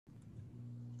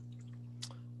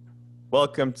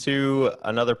Welcome to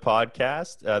another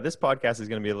podcast. This podcast is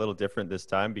going to be a little different this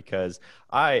time because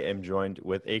I am joined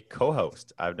with a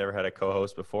co-host. I've never had a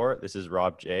co-host before. This is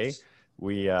Rob J.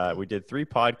 We did 3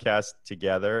 podcasts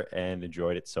together and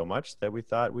enjoyed it so much that we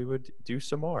thought we would do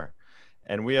some more.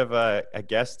 And we have a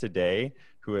guest today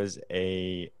who is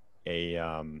a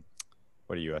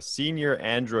senior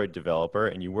Android developer,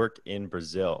 and you work in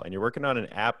Brazil, and you're working on an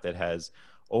app that has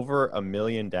over 1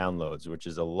 million downloads, which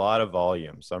is a lot of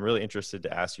volume. So I'm really interested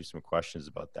to ask you some questions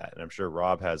about that. And I'm sure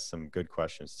Rob has some good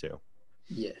questions too.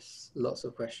 Yes, lots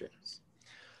of questions.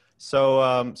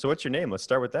 So what's your name? Let's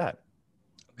start with that.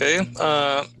 Okay,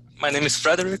 my name is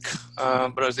Frederyks,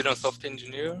 Brazilian software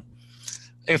engineer.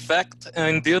 In fact,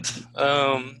 indeed,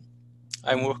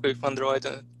 I'm working with Android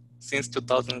since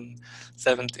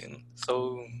 2017.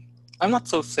 So I'm not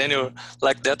so senior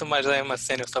like that, but I am a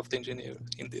senior software engineer,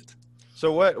 indeed.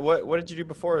 So what did you do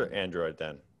before Android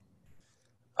then?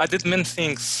 I did many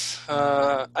things.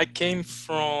 I came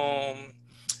from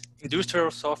industrial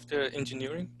software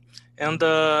engineering, and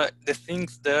the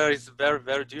things there is very,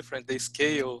 very different. The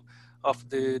scale of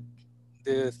the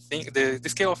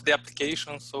scale of the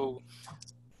application. So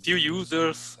few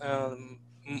users.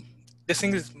 The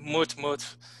thing is much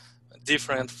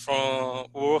different from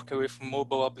working with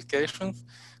mobile applications.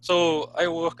 So I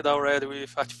worked already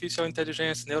with artificial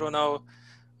intelligence, neuronal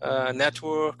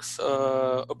networks,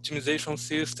 optimization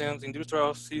systems,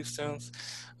 industrial systems,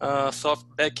 soft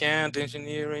backend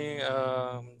engineering,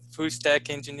 full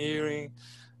stack engineering,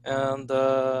 and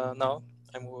now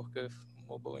I'm working with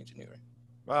mobile engineering.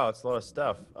 Wow, it's a lot of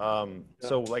stuff.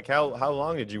 So like how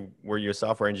long were you a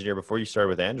software engineer before you started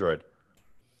with Android?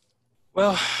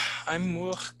 Well, I'm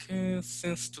working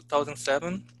since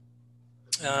 2007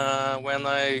 when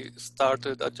I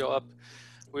started a job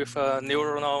with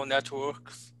neuronal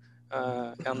networks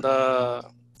and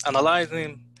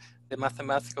analyzing the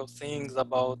mathematical things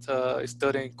about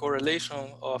studying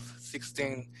correlation of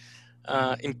 16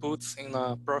 inputs in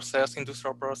a process,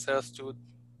 industrial process, to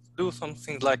do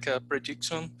something like a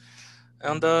prediction.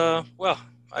 And well,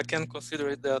 I can consider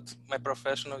it that my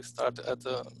professional started at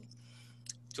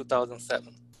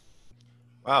 2007.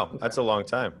 Wow, that's a long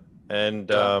time. And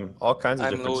all kinds of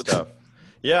I'm different old. stuff.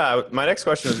 Yeah, my next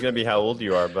question was going to be how old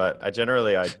you are, but I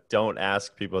don't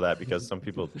ask people that because some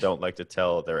people don't like to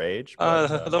tell their age.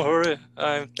 But, Don't worry,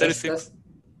 I'm 36.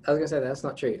 I was going to say that's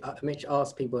not true. Mitch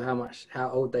asks people how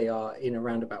old they are in a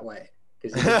roundabout way.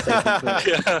 Because he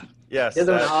doesn't Yes, want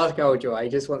to ask how old you are. He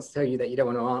just wants to tell you that you don't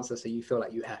want to answer, so you feel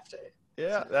like you have to.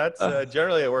 Yeah, that's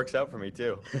generally it works out for me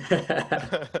too.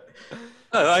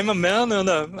 I'm a man, and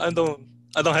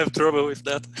I don't have trouble with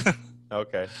that.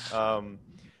 Okay.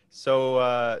 So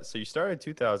you started in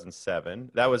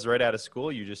 2007. That was right out of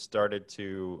school. You just started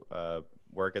to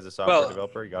work as a software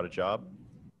developer. You got a job.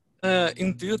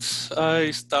 Indeed,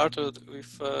 I started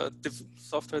with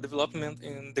software development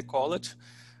in the college.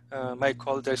 My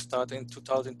college I started in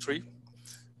 2003,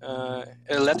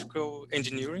 electrical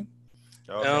engineering.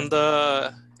 Okay. And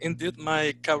indeed,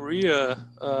 my career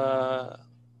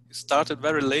started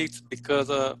very late because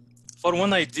for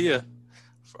one idea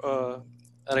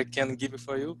that I can give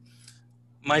for you,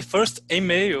 my first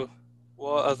email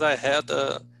was I had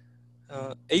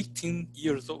 18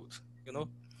 years old. You know,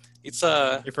 it's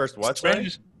a your first what?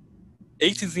 Strange.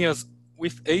 18 years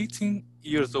with 18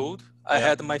 years old, I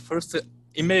had my first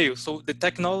email. So the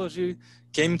technology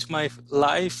came to my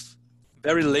life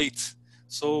very late.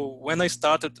 So when I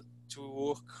started to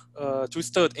work, to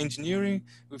study engineering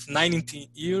with 19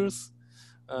 years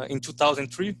in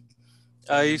 2003,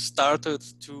 I started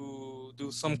to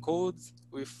do some code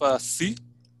with C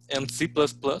and C++.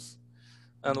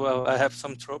 And well, I have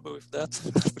some trouble with that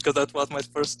because that was my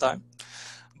first time.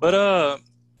 But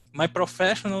my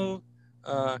professional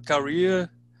career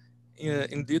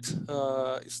indeed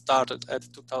started at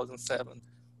 2007,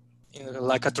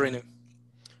 like a trainer.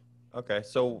 Okay,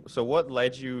 so what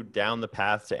led you down the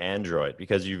path to Android?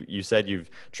 Because you said you've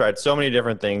tried so many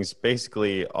different things,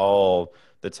 basically all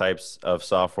the types of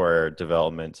software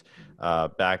development,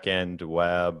 backend,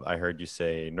 web. I heard you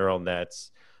say neural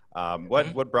nets.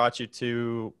 What brought you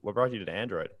to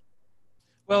Android?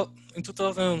 Well, in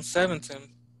 2017,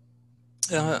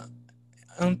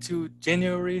 until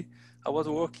January, I was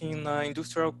working in an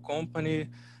industrial company,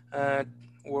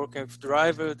 working with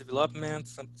driver development,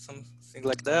 something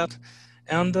like that.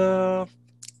 And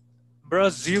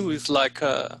Brazil is like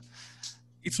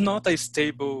it's not a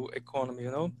stable economy,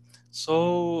 you know.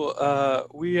 So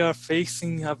we are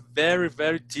facing a very,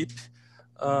 very deep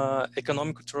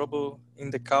economic trouble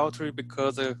in the country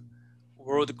because of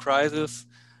world crisis.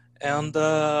 And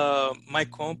my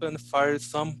company fired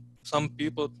some some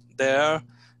people there,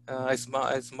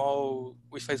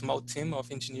 with a small team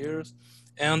of engineers,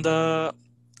 and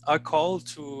I called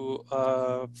to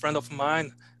a friend of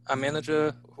mine, a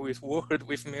manager who is worked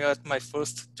with me at my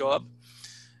first job,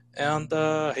 and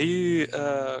he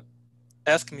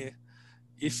asked me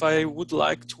if I would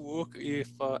like to work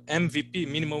with MVP,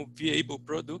 minimum viable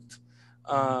product,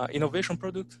 innovation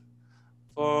product,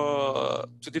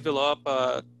 to develop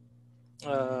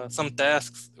some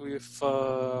tasks with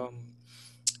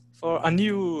for a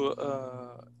new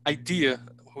idea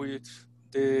which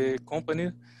the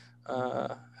company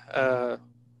uh, uh,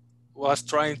 was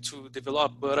trying to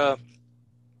develop, but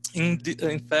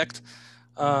in fact,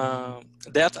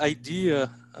 that idea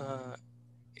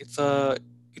it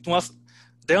was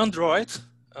the Android.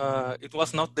 It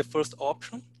was not the first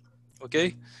option.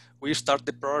 Okay, we started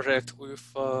the project with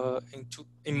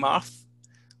in March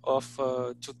of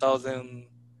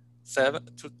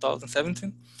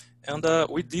 2017, and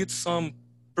we did some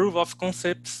proof of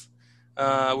concepts.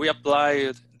 We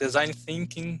applied design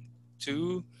thinking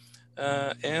too,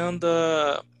 and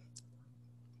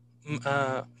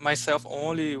myself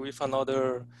only with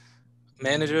another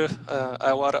manager.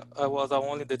 I was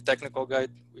only the technical guy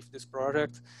with this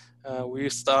project. We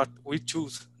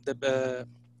choose the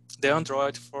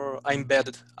Android for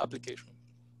embedded application.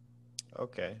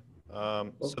 Okay.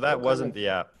 What, So that what kind wasn't of, the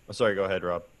app. Oh, sorry, go ahead,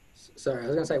 Rob. sorry, I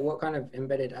was going to say, what kind of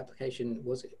embedded application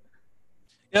was it?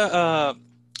 Yeah.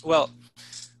 Well,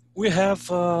 we have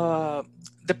the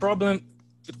problem.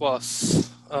 It was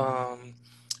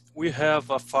we have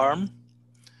a farm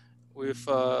with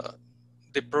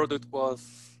the product was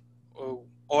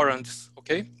orange.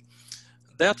 Okay,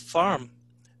 that farm.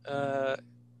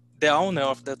 The owner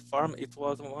of that farm, it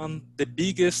was one the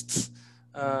biggest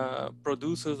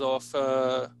producers of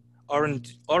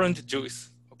orange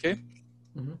juice. Okay,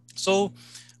 so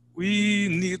we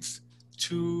need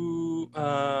to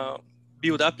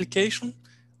build application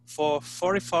for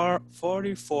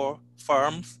 44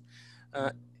 farms.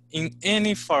 In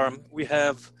any farm, we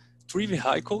have 3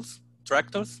 vehicles,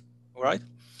 tractors, right?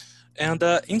 And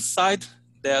inside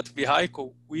that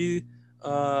vehicle, we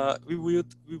would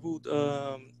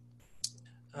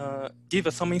give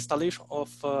us some installation of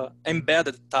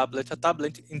embedded tablet, a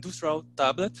tablet, industrial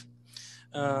tablet,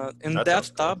 and That that sounds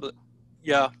cool. tablet,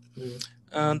 yeah,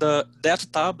 and that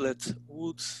tablet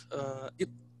would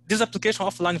this application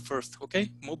offline first,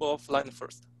 okay, mobile offline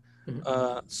first.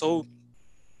 So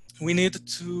we need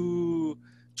to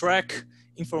track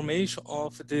information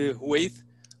of the weight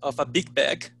of a big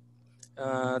bag,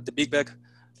 the big bag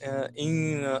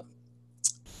in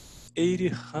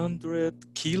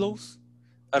 800 kilos.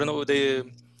 I don't know the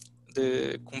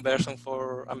conversion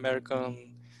for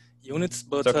American units,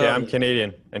 but It's okay. I'm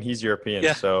Canadian and he's European,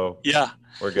 yeah, so yeah,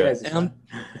 we're good. and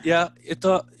yeah, it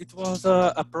was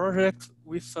a project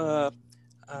with a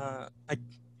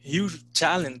huge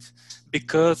challenge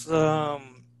because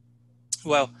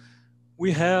well,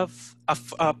 we have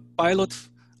a pilot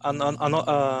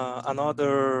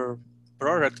another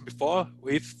project before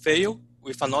we failed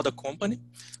with another company,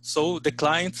 so the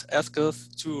client asked us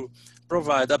to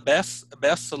provide a best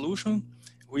solution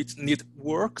which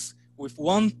works with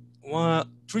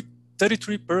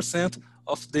 33%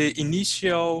 of the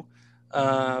initial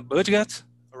budget,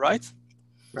 right?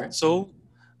 Right. So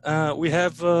we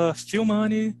have few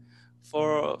money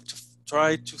to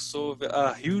try to solve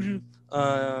a huge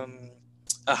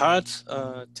a hard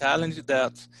challenge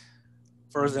that,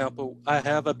 for example, I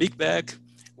have a big bag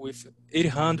with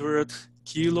 800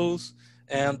 kilos,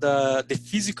 and the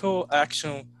physical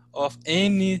action of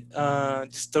any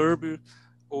disturb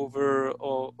over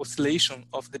or oscillation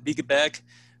of the big bag,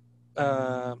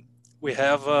 we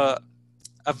have a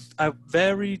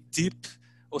very deep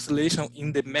oscillation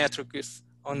in the metrics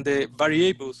on the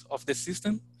variables of the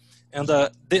system, and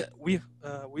we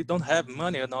don't have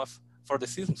money enough for the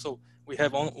system, so we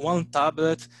have one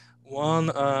tablet, one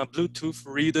Bluetooth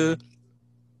reader,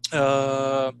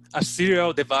 a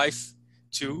serial device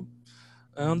too,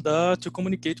 and to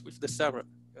communicate with the server,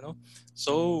 you know.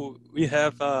 So we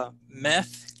have a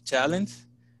math challenge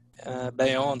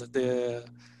beyond the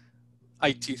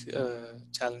IT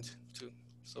challenge too.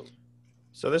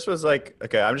 So this was like,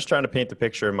 okay, I'm just trying to paint the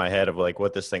picture in my head of like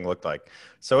what this thing looked like.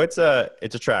 So it's a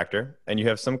tractor, and you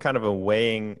have some kind of a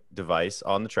weighing device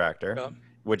on the tractor,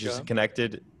 which is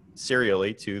connected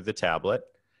serially to the tablet,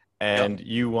 and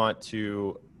you want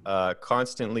to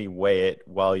constantly weigh it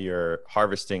while you're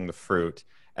harvesting the fruit,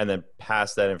 and then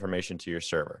pass that information to your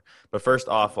server. But first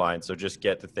offline, so just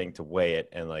get the thing to weigh it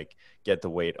and like get the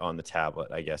weight on the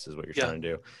tablet, I guess is what you're trying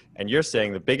to do. And you're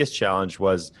saying the biggest challenge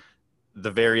was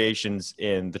the variations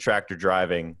in the tractor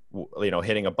driving,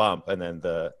 hitting a bump, and then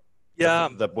the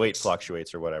weight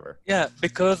fluctuates or whatever. Yeah,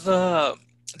 because the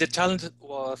challenge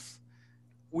was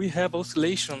we have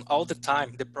oscillation all the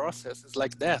time. The process is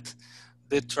like that.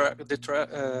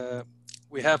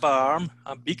 We have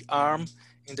a big arm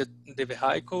in the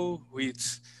vehicle,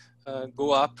 which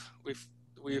go up with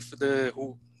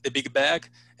the big bag,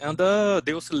 and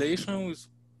the oscillations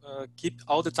keep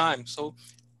all the time. So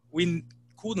we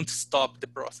couldn't stop the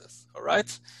process, all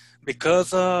right?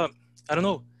 Because I don't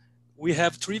know, we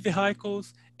have 3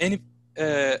 vehicles. Any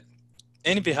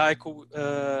vehicle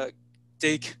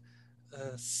take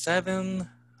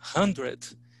 700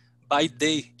 by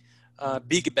day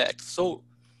big bags. So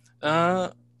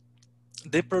the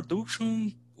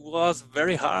production was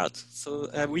very hard. So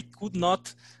we could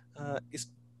not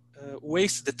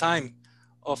waste the time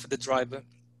of the driver.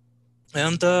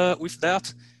 And with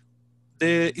that,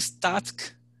 the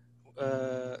static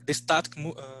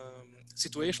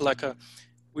situation, like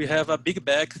we have a big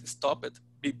bag stopped,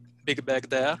 big bag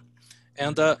there,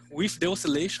 and with the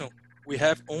oscillation, we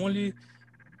have only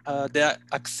the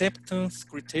acceptance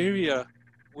criteria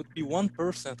would be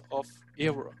 1% of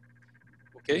error.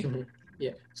 Okay. Mm-hmm.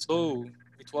 Yeah. So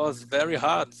it was very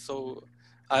hard. So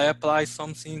I applied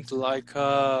something like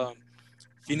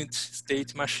finite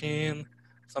state machine,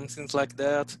 some things like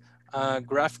that,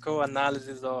 graphical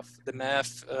analysis of the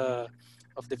math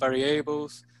of the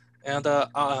variables, and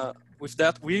with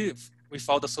that we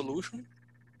found a solution.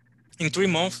 In 3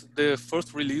 months, the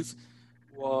first release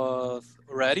was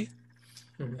ready,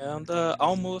 Mm-hmm. and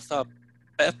almost a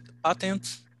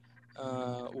patent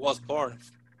was born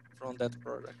from that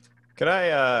project. Can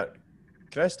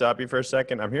I stop you for a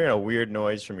second? I'm hearing a weird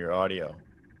noise from your audio.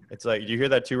 It's like, do you hear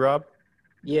that too, Rob?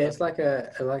 Yeah, it's like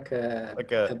a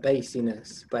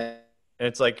bassiness, but And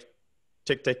it's like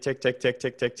tick tick tick tick tick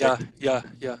tick tick tick. Yeah.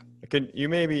 Can you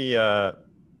maybe? Oh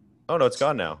no, it's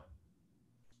gone now.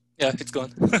 Yeah, it's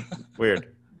gone.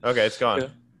 Weird. Okay, it's gone Yeah.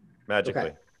 magically.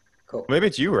 Okay. Cool. Maybe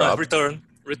it's you, Rob. Return.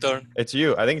 It's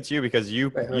you. I think it's you because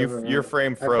your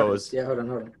frame froze. Yeah, hold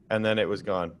on. And then it was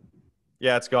gone.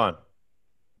 Yeah, it's gone.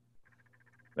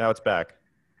 Now it's back.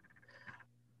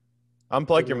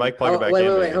 Unplug your mic, plug it back in.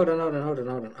 Wait, hold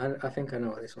on. I think I know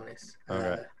what this one is.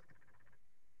 Okay.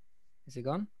 Is it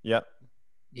gone? Yep.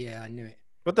 Yeah, I knew it.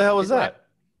 What the hell was that?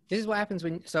 This is what happens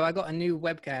so I got a new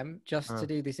webcam just to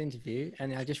do this interview,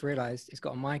 and I just realized it's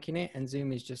got a mic in it, and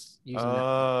Zoom is just using that.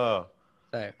 Oh.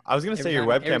 So I was going to say your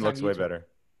webcam looks way better.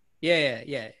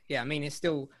 Yeah. I mean, it's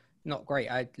still not great.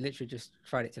 I literally just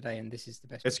tried it today, and this is the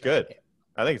best. It's good.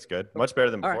 I think it's good. Much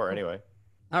better than before, anyway.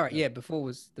 All right. Yeah, before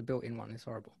was the built-in one. It's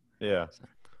horrible. Yeah. So.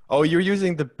 Oh, you're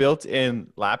using the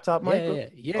built-in laptop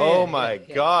mic? Yeah. Oh my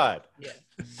God. Yeah.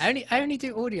 I only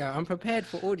do audio. I'm prepared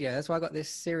for audio. That's why I got this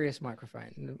serious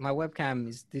microphone. My webcam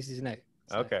is no.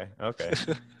 So. Okay.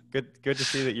 Good to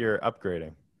see that you're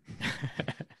upgrading.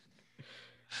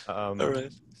 All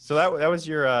right. So that was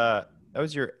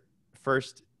your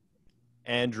first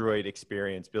Android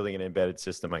experience building an embedded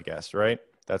system, I guess, right?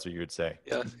 That's what you would say.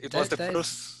 Yeah, it was the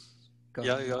first.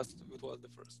 Yeah, it was the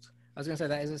first. I was gonna say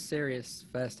that is a serious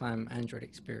first-time Android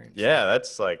experience. Yeah,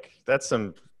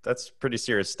 that's pretty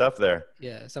serious stuff there.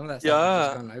 Yeah, some of that stuff has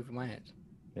just gone over my head.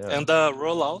 Yeah. And the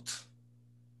rollout,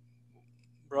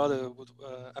 brother,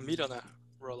 a millionaire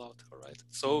rollout, all right?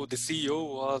 So the CEO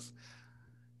was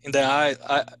in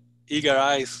the eager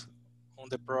eyes on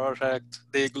the project,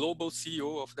 the global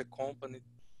CEO of the company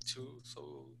too.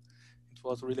 So it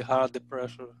was really hard, the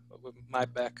pressure with my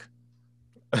back.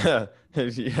 Yeah,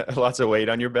 lots of weight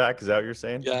on your back. Is that what you're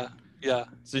saying? Yeah.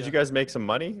 So did you guys make some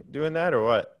money doing that or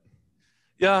what?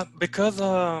 Yeah, because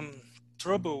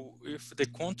trouble with the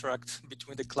contract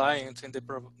between the client and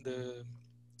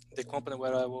the company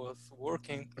where I was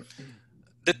working.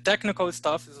 The technical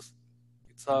stuff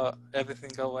it's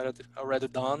everything already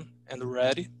done and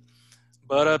ready,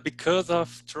 but because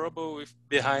of trouble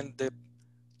behind the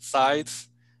sides,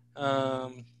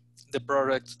 the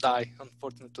project die,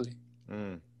 unfortunately.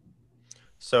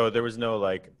 So there was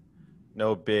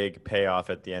no big payoff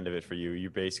at the end of it for you.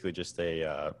 You're basically just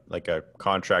a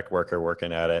contract worker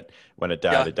working at it. When it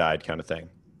died, it died kind of thing.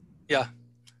 Yeah,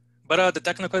 but the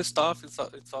technical stuff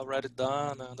it's already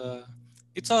done, and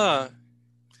it's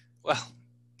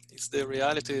the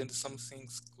reality, and some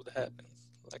things could happen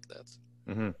like that.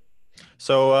 Mm-hmm.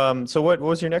 So what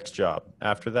was your next job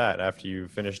after that? After you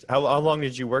finished, how long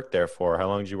did you work there for? How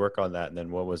long did you work on that? And then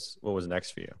what was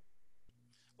next for you?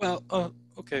 Well,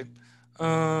 okay.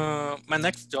 My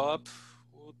next job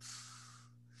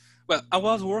I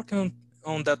was working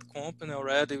on that company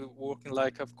already, working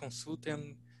like a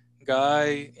consultant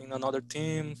guy in another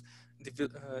team.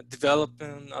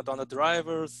 developing Adana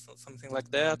drivers, something like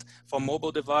that, for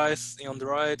mobile device in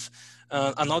Android.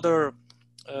 Another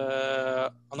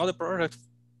project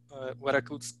where I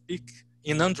could speak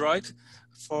in Android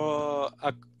for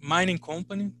a mining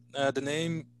company. The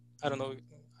name, I don't know,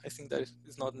 I think that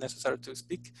is not necessary to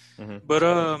speak, but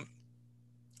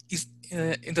it's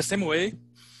in the same way.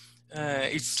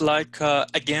 It's like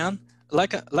again,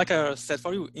 like I said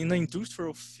for you, in the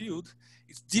industrial field,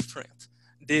 it's different.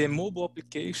 The mobile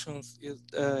applications is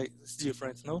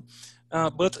different, no?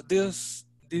 But this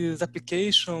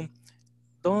application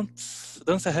don't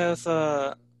has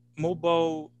a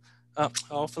mobile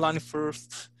offline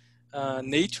first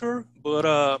nature,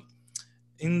 but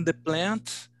in the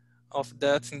plant of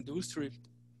that industry,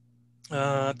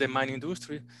 the mining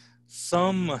industry,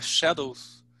 some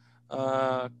shadows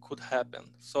could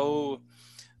happen. So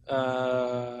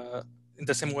in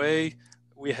the same way,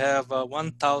 we have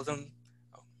 1,000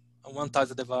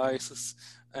 devices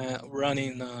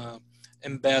running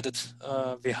embedded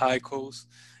vehicles,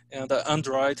 and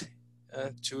Android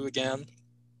to again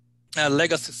a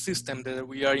legacy system that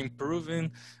we are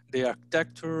improving the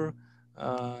architecture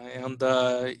and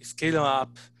scaling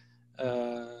up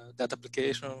that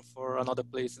application for another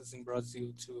places in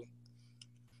Brazil too.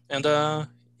 And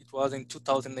it was in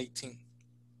 2018.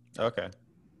 Okay.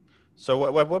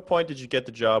 So at what point did you get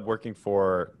the job working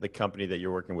for the company that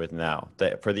you're working with now,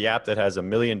 for the app that has 1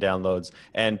 million downloads?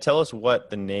 And tell us what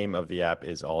the name of the app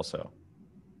is also.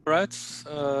 Right.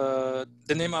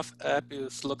 The name of app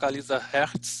is Localiza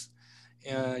Hertz.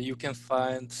 You can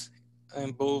find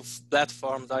in both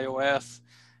platforms, iOS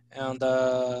and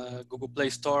Google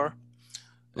Play Store.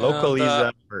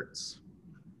 Localiza Hertz.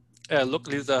 Yeah,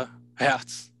 Localiza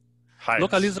Hertz.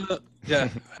 Localiza, yeah,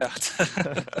 Hertz.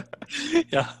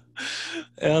 Yeah.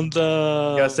 And you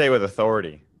gotta say it with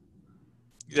authority.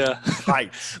 Yeah.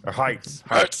 Heights.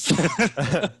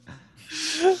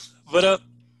 But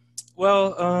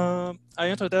well, I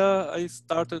entered there. I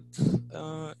started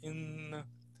in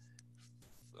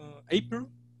April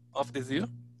of this year.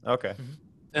 Okay.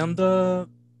 And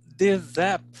this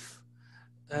app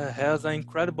has an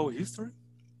incredible history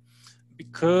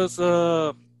because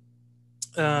the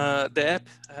app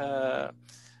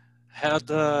had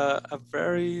a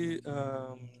very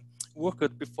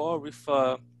worked before with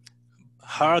a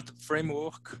hard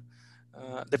framework.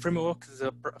 The framework is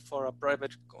for a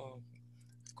private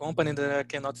company that I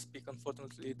cannot speak,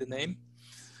 unfortunately, the name,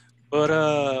 but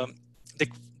a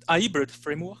hybrid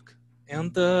framework,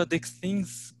 and the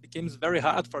things became very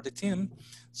hard for the team.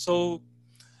 So,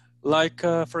 like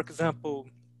for example,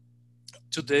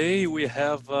 today we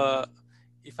have,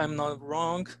 if I'm not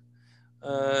wrong,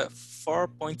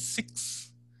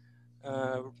 4.6,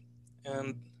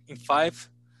 and in 5,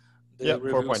 the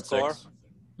review score.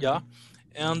 Yeah,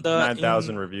 and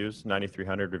 9,000 reviews,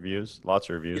 9,300 reviews, lots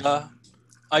of reviews. Yeah,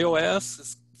 iOS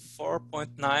is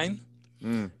 4.9,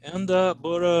 and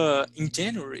but in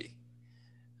January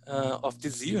of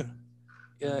this year,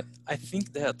 I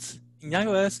think that in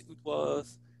iOS it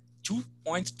was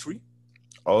 2.3.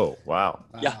 Oh, wow.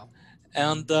 Yeah,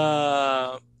 and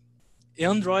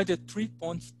Android at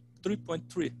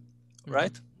 3.3,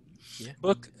 right? Yeah.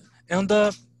 But and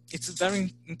it's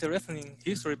very interesting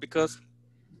history because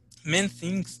many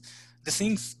things, the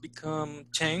things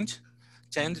changed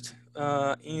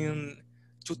in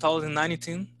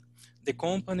 2019. The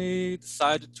company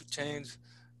decided to change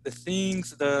the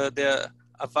things, the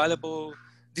available.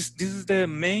 This is the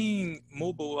main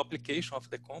mobile application of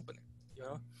the company, you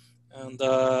know, and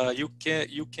you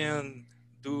can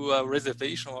do a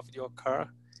reservation of your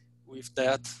car with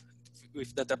that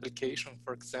application,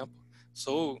 for example.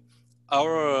 So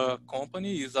our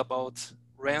company is about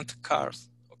rent cars.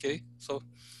 Okay, so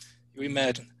you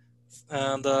imagine,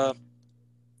 and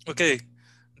okay,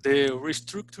 the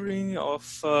restructuring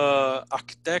of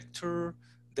architecture,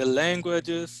 the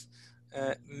languages,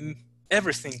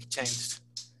 everything changed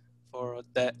for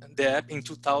the app in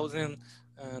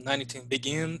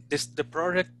 2019. The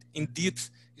project indeed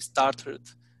started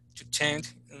to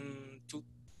change in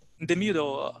the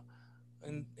middle,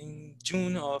 in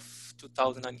June of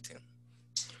 2019.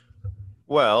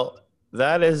 Well,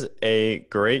 that is a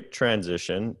great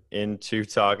transition into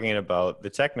talking about the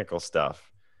technical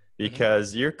stuff,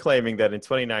 because you're claiming that in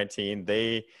 2019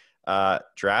 they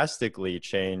drastically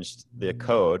changed the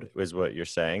code, is what you're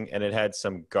saying, and it had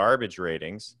some garbage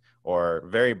ratings or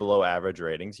very below average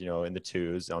ratings, you know, in the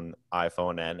 2s on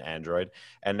iPhone and Android,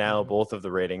 and now both of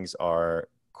the ratings are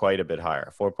quite a bit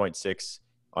higher, 4.6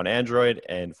 on Android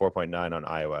and 4.9 on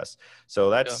iOS.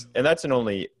 So that's in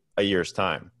only a year's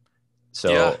time.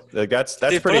 So like, that's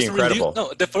pretty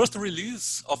incredible. The first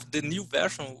release of the new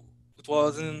version, it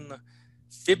was in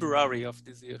February of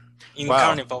this year in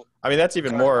Carnival. I mean, that's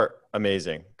even more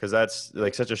amazing because that's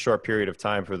like such a short period of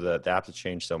time for the app to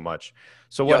change so much.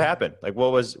 So what happened? Like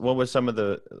what was some of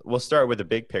the, we'll start with the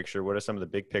big picture. What are some of the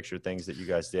big picture things that you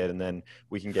guys did? And then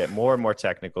we can get more and more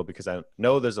technical because I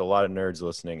know there's a lot of nerds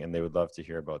listening and they would love to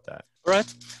hear about that.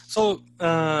 Right. So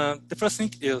the first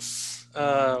thing is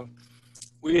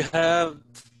we have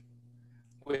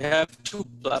two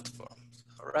platforms,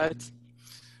 all right?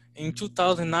 In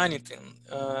 2019,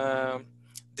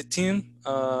 the team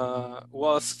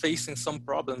was facing some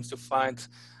problems to find,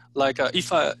 like a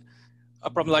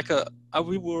problem like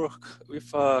we work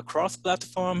with a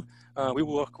cross-platform, we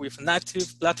work with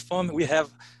native platform. We have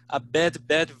a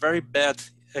very bad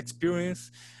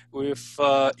experience with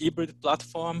hybrid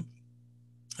platform.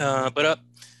 But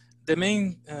the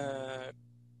main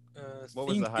what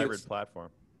was the hybrid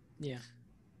platform?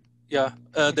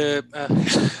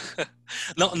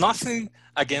 No, nothing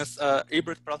against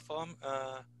hybrid platform.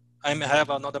 I have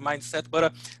another mindset,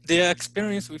 but the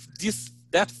experience with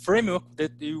that framework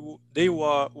that they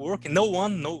were working, no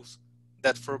one knows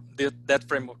that that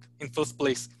framework in first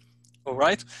place. All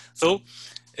right, so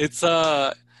it's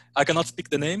I cannot speak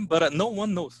the name, but no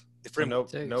one knows the framework.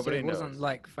 So it wasn't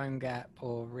like PhoneGap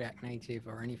or React Native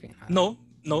or anything like that.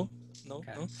 No.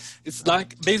 It's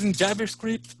like based in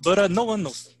JavaScript, but no one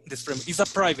knows this framework. It's a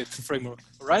private framework,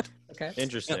 right? Okay.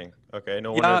 Interesting. Yeah. Okay.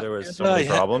 No wonder there was so many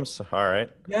problems. All right.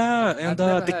 Yeah, and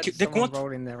the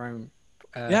rolling their own.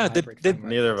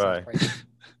 Neither have I.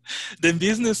 The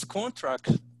business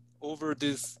contract over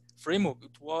this framework,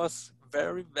 it was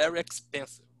very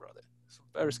expensive, brother. So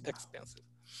very expensive.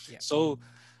 Yeah. So,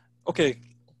 okay,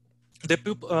 the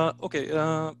people.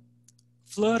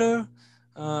 Flutter.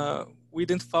 We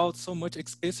didn't find so much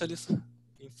specialists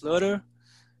in Flutter,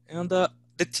 and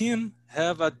the team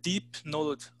have a deep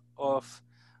knowledge of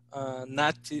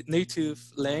native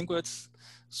language.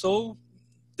 So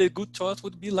the good choice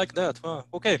would be like that.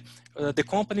 The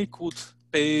company could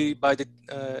pay by the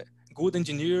good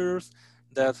engineers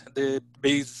that the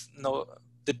base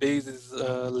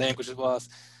language was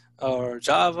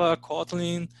Java,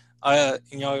 Kotlin,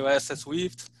 in iOS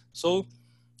Swift. So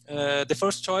the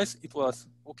first choice, it was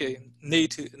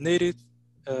native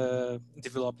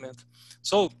development.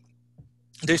 So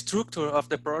the structure of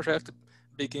the project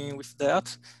begin with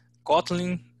that.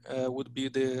 Kotlin would be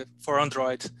for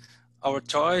Android our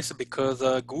choice because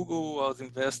Google was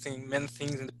investing many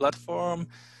things in the platform,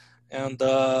 and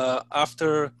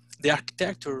after the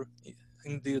architecture,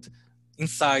 indeed,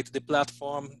 inside the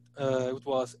platform, it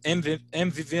was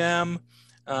MVVM,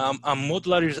 a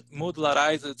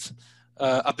modularized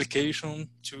application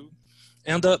too.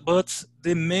 And but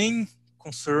the main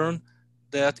concern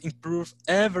that improved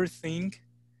everything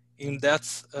in that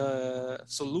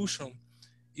solution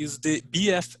is the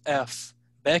BFF,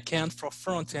 Backend for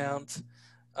Frontend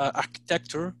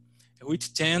architecture,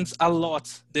 which changes a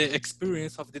lot the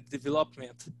experience of the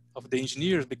development of the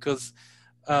engineers, because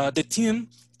the team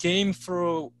came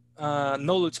from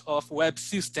knowledge of web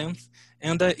systems,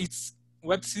 and it's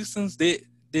web systems, the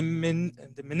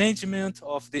management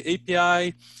of the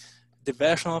API, the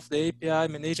version of the API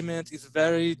management is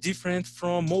very different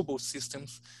from mobile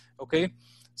systems, okay?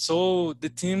 So the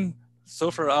team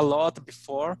suffered a lot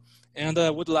before, and I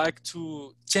would like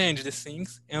to change the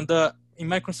things. And in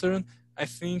my concern, I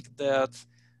think that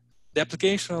the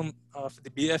application of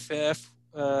the BFF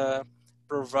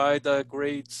provide a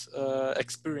great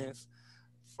experience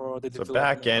for the development.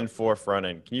 So backend for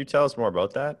frontend. Can you tell us more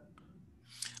about that?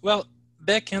 Well,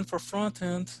 backend for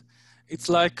frontend, it's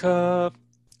like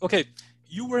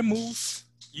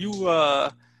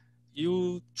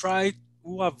you try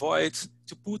to avoid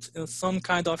to put in some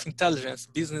kind of intelligence,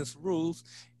 business rules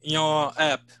in your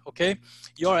app. Okay,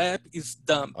 your app is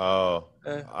dumb.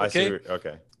 I see.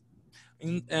 Okay.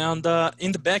 In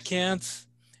the backend,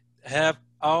 have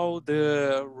all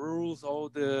the rules, all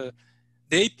the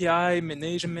API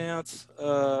management,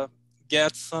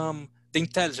 get the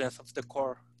intelligence of the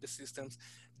core, the systems.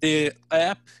 The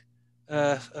app,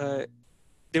 the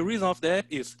reason of the app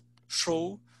is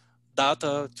show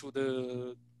data to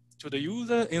the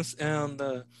user, and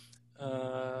the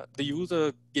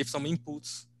user gives some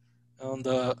inputs in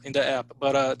the app.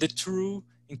 But the true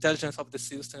intelligence of the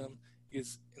system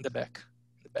is in the back.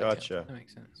 Gotcha. That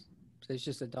makes sense. So it's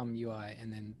just a dumb UI,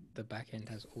 and then the backend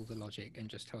has all the logic and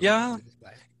just tells you to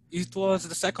display. It was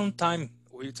the second time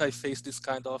which I faced this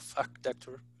kind of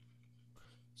architecture.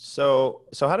 So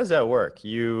how does that work?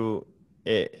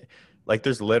 like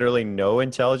there's literally no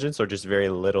intelligence or just very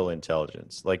little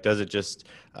intelligence? Like, does it just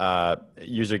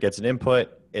user gets an input,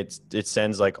 it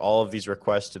sends like all of these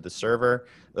requests to the server?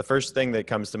 The first thing that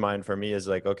comes to mind for me is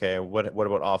like, okay, what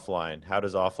about offline? How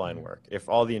does offline work? If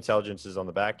all the intelligence is on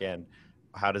the back end,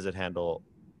 how does it handle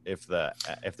if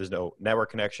there's no network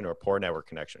connection or poor network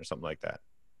connection or something like that?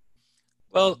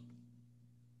 Well,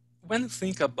 when you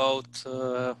think about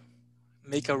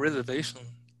make a reservation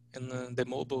in the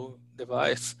mobile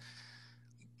device,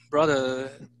 brother,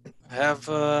 have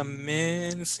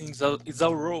many things. It's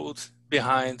a road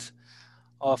behind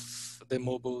of the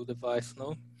mobile device,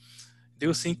 no? Do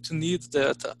you think to need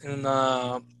that in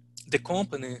the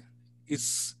company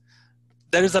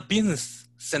there is a business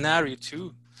scenario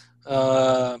too,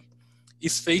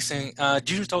 is facing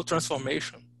digital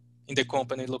transformation in the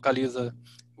company Localiza.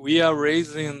 We are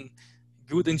raising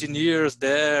good engineers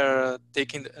there,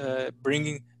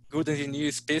 bringing good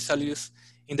engineers, specialists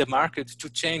in the market to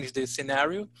change the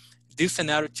scenario. This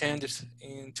scenario changes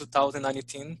in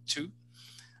 2019 too.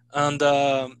 And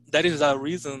that is a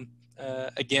reason,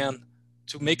 again,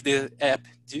 to make the app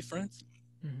different.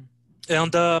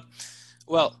 And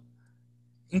well,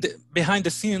 behind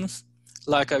the scenes,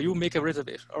 like you make a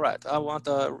reservation. All right, I want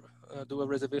to do a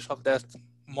reservation of that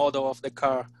model of the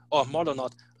car, or model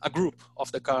not, a group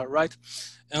of the car, right?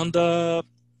 And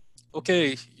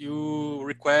okay, you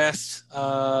request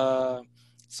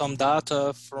some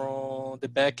data from the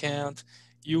backend.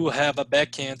 You have a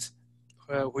backend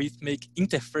which make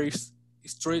interface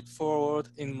straightforward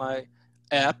in my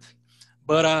app,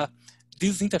 but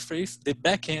this interface, the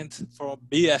backend for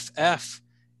BFF,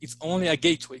 it's only a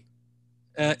gateway.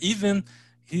 Even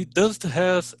he does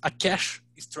have a cache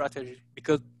strategy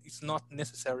because it's not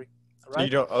necessary, right? So you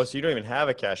don't. Oh, so you don't even have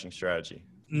a caching strategy.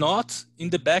 Not in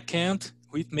the backend,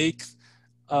 which makes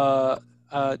a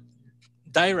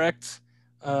direct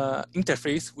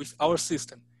interface with our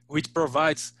system, which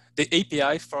provides the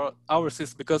API for our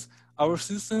system, because our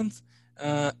systems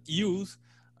use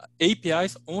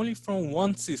APIs only from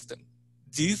one system,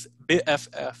 this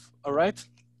BFF, all right?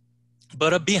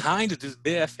 But behind this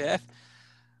BFF,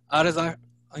 there is an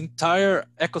entire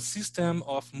ecosystem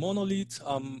of monoliths,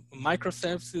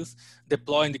 microservices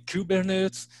deploying the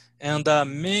Kubernetes, and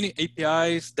many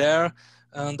APIs there.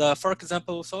 And for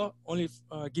example, so only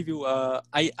give you an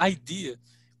idea,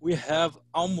 we have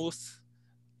almost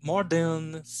more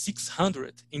than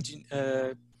 600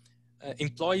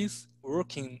 employees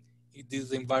working in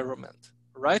this environment,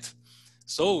 right?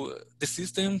 So the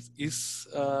system is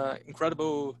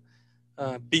incredible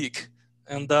big.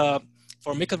 And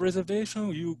for make a reservation,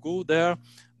 you go there,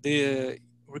 they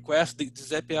request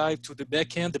this API to the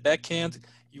backend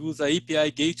use an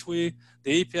API gateway,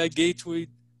 the API gateway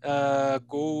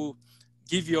go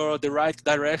give you the right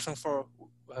direction for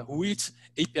which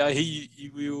API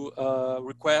he will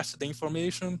request the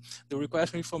information. The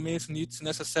request information needs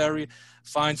necessary,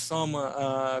 find some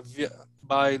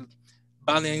by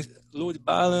load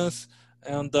balance,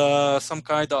 and some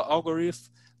kind of algorithm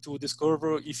to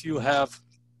discover if you have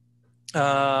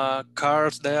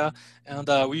cars there, and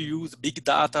we use big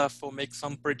data for make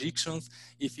some predictions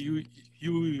if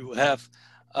you have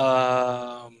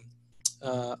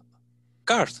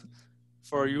cars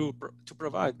for you to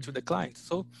provide to the client.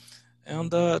 So, and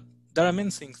there are many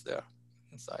things there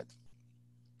inside.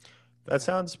 That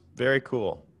sounds very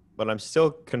cool, but I'm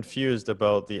still confused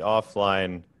about the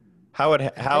offline. How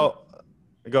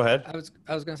go ahead. I was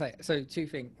going to say, so two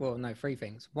things. Well, no, three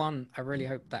things. One, I really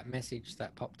hope that message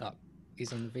that popped up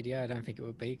is on the video. I don't think it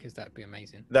would be, because that'd be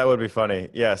amazing. That would be funny.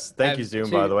 Yes. Thank you, Zoom,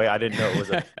 by the way. I didn't know it was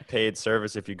a paid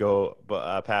service if you go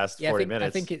past 40 minutes. I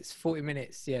think it's 40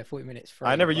 minutes. Yeah, 40 minutes free.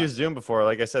 I never used Zoom before.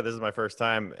 Like I said, this is my first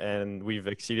time, and we've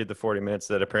exceeded the 40 minutes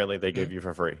that apparently they give you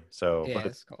for free. So yeah,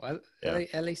 that's cool.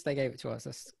 At least they gave it to us.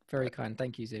 That's very kind.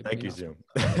 Thank you, Zoom. Thank you, Zoom.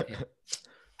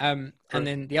 And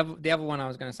then the other one I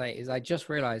was going to say is I just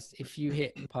realized if you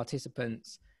hit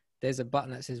participants, there's a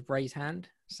button that says raise hand.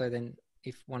 So then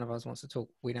if one of us wants to talk,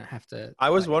 we don't have to. I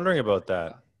was wondering about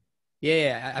that.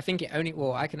 Yeah, I think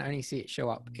I can only see it show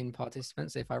up in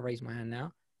participants if I raise my hand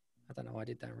now. I don't know why I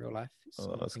did that in real life.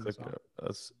 Let's click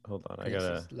it. Hold on. I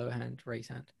gotta lower hand, raise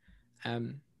hand.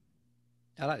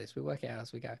 I like this. We work it out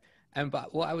as we go.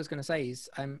 But what I was going to say is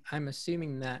I'm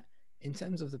assuming that in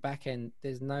terms of the backend,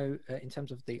 there's no, in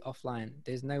terms of the offline,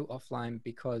 there's no offline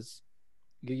because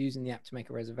you're using the app to make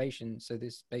a reservation. So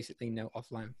there's basically no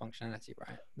offline functionality,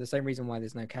 right? The same reason why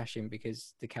there's no caching,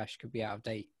 because the cache could be out of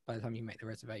date by the time you make the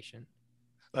reservation.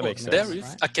 That makes sense. There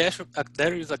is a cache.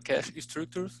 There is a cache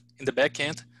structure in the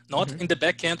backend, not in the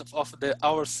backend of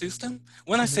our system.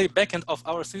 When I say backend of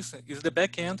our system, is the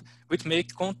backend which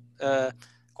make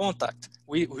contact.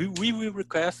 We will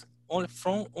request only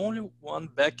from only one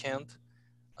backend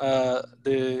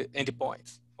the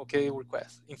endpoints, okay,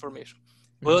 request information.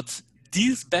 But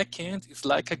this backend is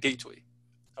like a gateway,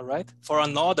 all right, for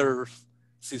another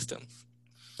systems.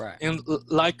 Right. And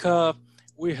like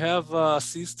we have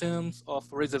systems of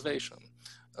reservation.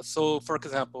 So, for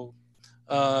example,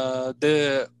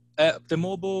 the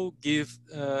mobile give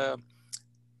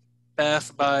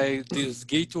pass by this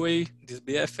gateway, this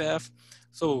BFF.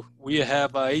 So we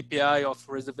have an API of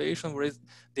reservation.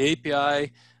 The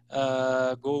API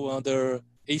go under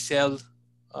ACL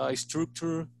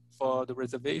structure for the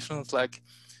reservations, like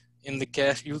in the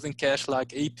cache, using cache like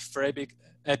APFabric.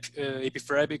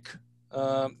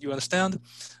 You understand?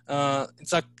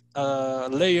 It's a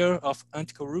layer of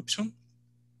anti-corruption,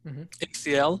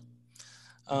 ACL.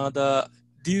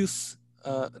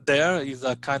 There is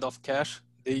a kind of cache.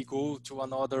 They go to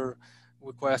another,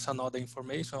 request another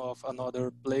information of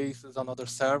another places, another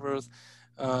servers.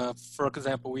 For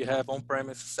example, we have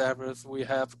on-premise servers, we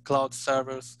have cloud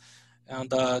servers, and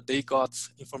they got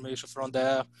information from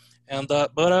there. And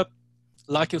but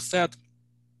like you said,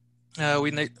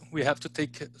 we have to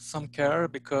take some care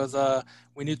because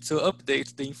we need to update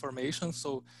the information.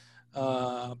 So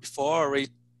before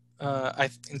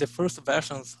in the first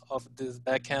versions of this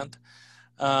backend,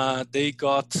 they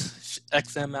got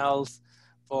XMLs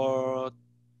for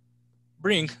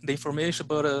bring the information,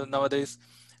 but nowadays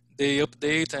they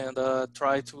update and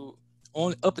try to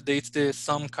only update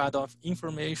some kind of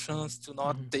informations to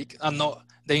not take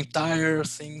the entire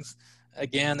things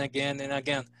again and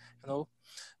again, you know,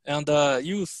 and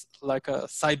use like a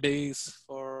Sybase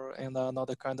for and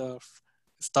another kind of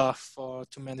stuff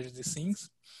to manage these things.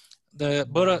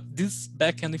 But this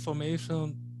backend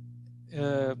information,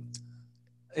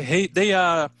 they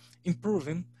are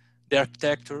improving the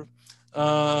architecture.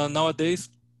 Nowadays,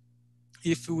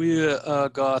 if we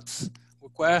got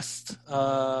request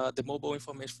the mobile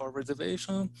information for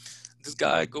reservation, this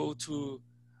guy go to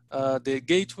the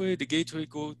gateway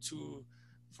go to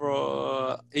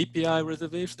for API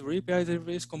reservation. The API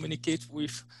reservation communicates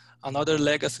with another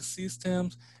legacy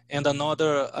systems and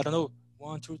another, I don't know,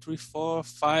 1, 2, 3, 4,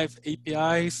 5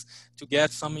 APIs to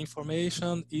get some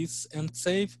information and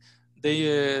save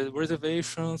the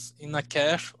reservations in a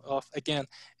cache of, again,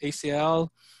 ACL.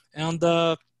 And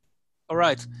all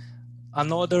right,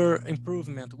 another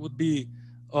improvement would be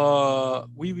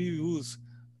we will use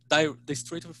the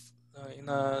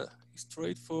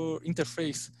straightforward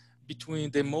interface between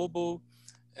the mobile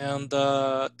and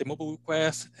the mobile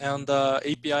request and the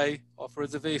API of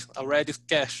reservation, a Redis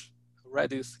cache.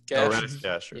 Redis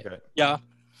cache, okay. Yeah,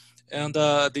 and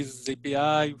this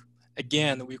API,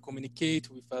 again, we communicate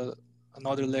with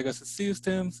another legacy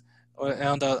systems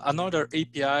and another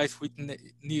APIs which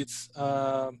needs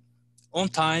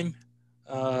on-time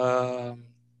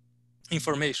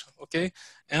information, okay?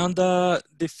 And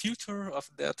the future of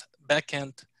that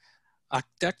backend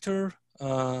architecture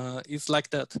is like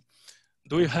that.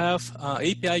 Do we have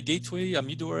API gateway, a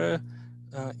middleware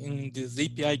in this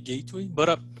API gateway?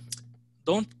 But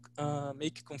don't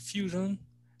make confusion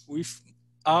with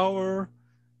our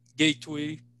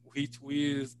gateway, which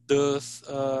does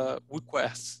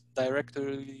requests,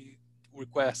 directory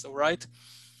requests, all right?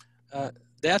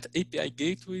 That API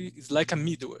gateway is like a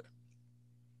middleware.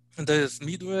 And this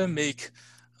middleware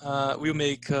will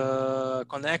make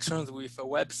connections with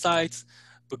websites,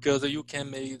 because you can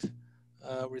make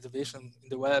reservation in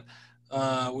the web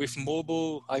with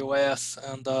mobile, iOS,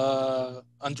 and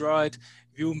Android.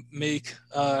 You make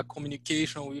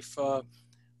communication with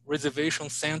reservation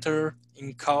center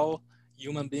in call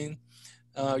human being.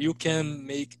 You can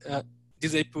make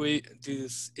this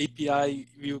API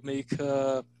will make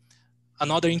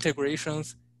another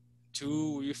integrations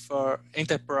too with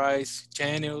enterprise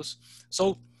channels.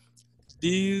 So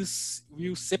this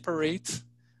will separate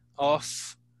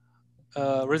of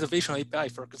reservation API,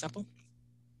 for example,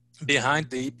 behind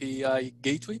the API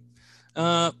gateway.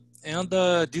 And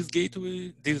this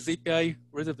API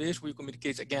reservation will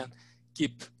communicate again,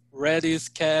 keep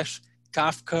Redis, cache,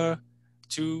 Kafka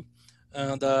too,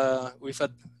 and with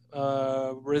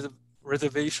a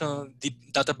reservation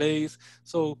database.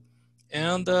 So,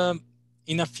 and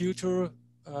in a future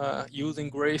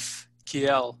using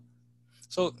GraphQL.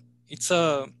 So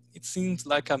it seems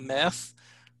like a mess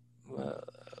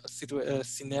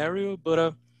scenario,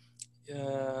 but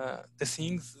the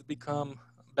things become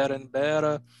better and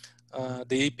better.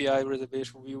 The API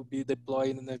reservation will be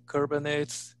deployed in the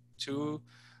Kubernetes too,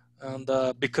 and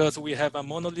because we have a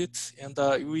monolith, and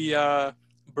we are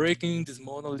breaking this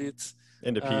monolith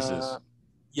into pieces.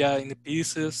 Yeah, in the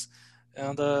pieces,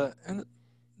 and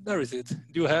there is it.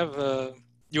 Do you have,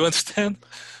 you understand?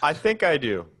 I think I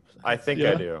do. I think I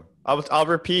Yeah. do. I'll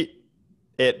repeat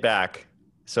it back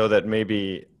so that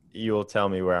maybe you'll tell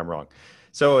me where I'm wrong.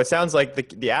 So it sounds like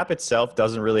the app itself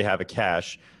doesn't really have a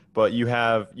cache, but you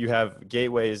have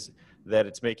gateways that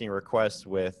it's making requests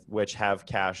with which have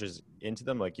caches into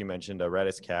them, like you mentioned a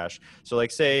Redis cache. So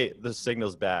like say the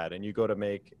signal's bad and you go to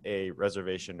make a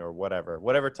reservation or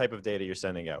whatever type of data you're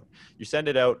sending out. You send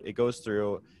it out, it goes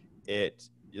through,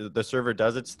 the server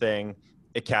does its thing,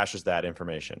 it caches that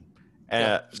information.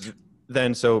 Yeah.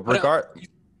 Then so But, it's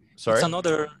sorry?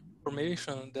 another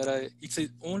information that it's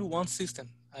only one system.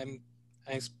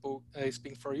 I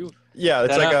speak for you. Yeah,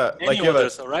 it's There like are many you have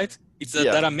others, all right?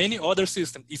 Yeah. There are many other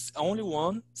systems. It's only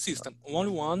one system,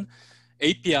 only one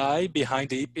API behind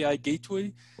the API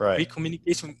gateway. Right. We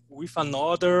communication with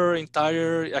another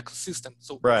entire ecosystem.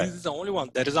 So Right. this is the only one.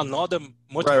 There is another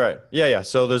module. Right. Yeah.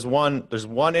 So there's one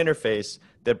interface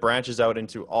that branches out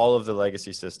into all of the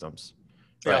legacy systems.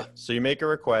 Right. Yeah. So you make a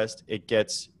request, it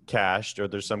gets cached, or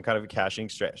there's some kind of a caching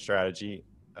strategy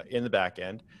in the back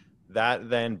end that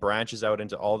then branches out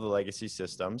into all the legacy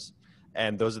systems.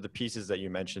 And those are the pieces that you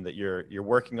mentioned that you're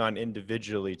working on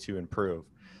individually to improve.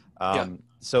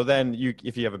 So then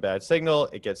if you have a bad signal,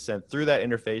 it gets sent through that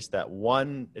interface.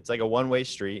 It's like a one-way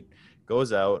street,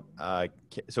 goes out.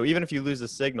 So even if you lose the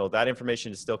signal, that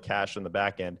information is still cached on the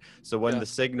back end. So when the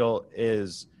signal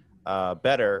is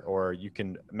better, or you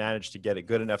can manage to get it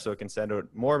good enough so it can send out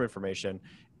more information,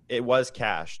 it was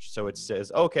cached. So it says,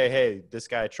 okay, hey, this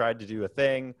guy tried to do a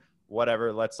thing,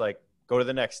 whatever, let's like go to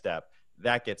the next step.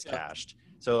 That gets cached.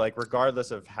 So like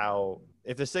regardless of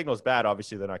if the signal is bad,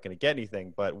 obviously they're not going to get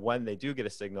anything, but when they do get a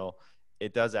signal,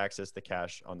 it does access the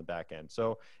cache on the back end.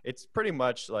 So it's pretty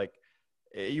much like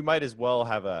you might as well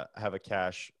have a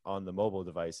cache on the mobile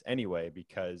device anyway,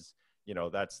 because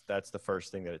that's the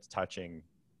first thing that it's touching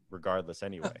regardless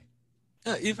anyway.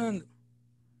 Even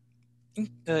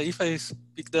if I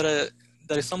speak that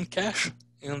there is some cache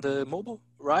in the mobile,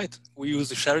 right? We use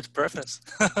the shared preference.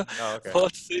 Oh, okay.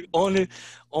 But save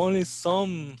only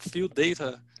some few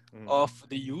data of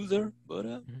the user, but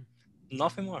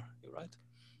nothing more. You're right.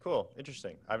 Cool,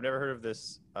 interesting. I've never heard of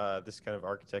this kind of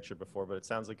architecture before, but it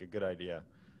sounds like a good idea.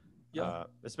 Yeah.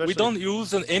 Especially we don't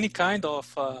use any kind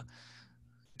of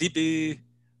DB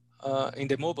in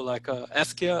the mobile, like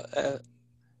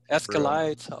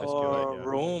SQLite or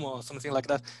Roam or something like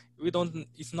that. We don't.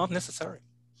 It's not necessary.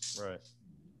 Right.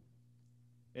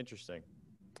 Interesting.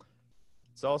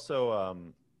 It's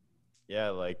also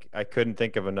like I couldn't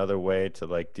think of another way to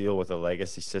like deal with a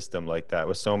legacy system like that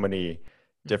with so many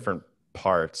different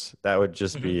parts. That would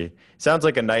just be, sounds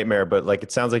like a nightmare, but like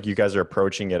it sounds like you guys are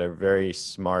approaching it a very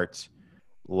smart,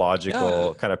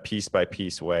 logical, kind of piece by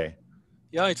piece way.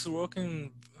 Yeah, it's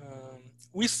working.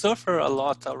 We suffer a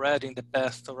lot already in the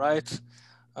past, right?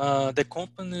 The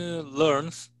company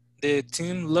learns, the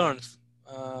team learns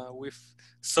with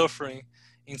suffering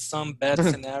in some bad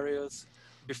scenarios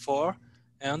before.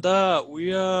 And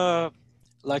we are,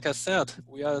 like I said,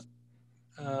 we are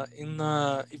in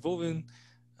evolving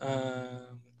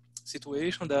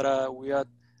situation that we are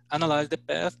analyze the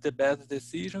past, the bad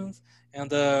decisions,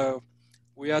 and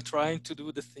we are trying to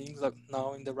do the things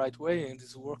now in the right way, and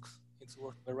this works. It's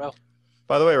worked very well.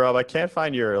 By the way, Rob, I can't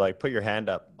find your like put your hand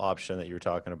up option that you were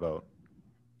talking about.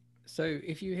 So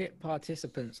if you hit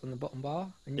participants on the bottom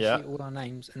bar and you see all our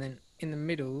names, and then in the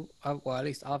middle, well, at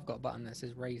least I've got a button that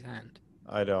says raise hand.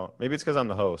 I don't. Maybe it's because I'm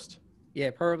the host. Yeah,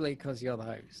 probably because you're the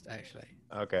host, actually.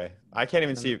 Okay. I can't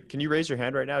even see. Can you raise your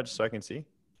hand right now just so I can see?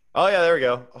 Oh, yeah, there we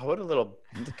go. Oh, what a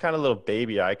little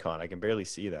baby icon. I can barely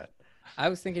see that. I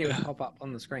was thinking it would pop up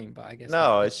on the screen, but I guess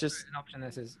no, it's just an option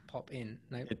that says pop in.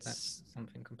 No, that's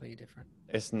something completely different.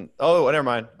 Oh, never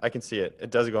mind. I can see it. It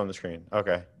does go on the screen.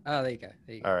 Okay. Oh, there you go.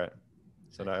 All right.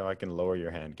 So now I can lower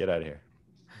your hand. Get out of here.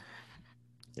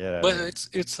 Yeah. But it's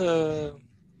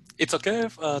okay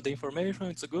if the information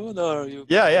it's good, or you.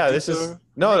 Yeah. This is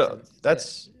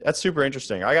that's super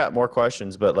interesting. I got more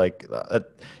questions, but like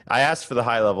I asked for the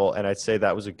high level, and I'd say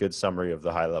that was a good summary of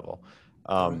the high level.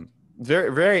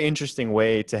 Very, very interesting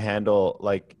way to handle,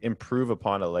 like, improve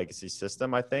upon a legacy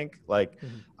system, I think. Like,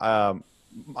 I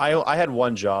had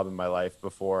one job in my life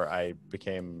before I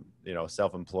became,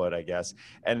 self-employed, I guess.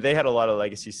 And they had a lot of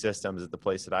legacy systems at the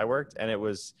place that I worked. And it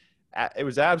was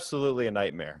absolutely a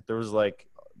nightmare. There was like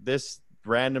this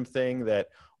random thing that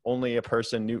only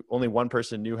one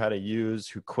person knew how to use,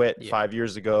 who quit 5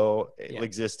 years ago,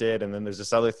 existed. And then there's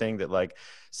this other thing that like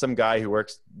some guy who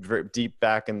works very deep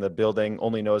back in the building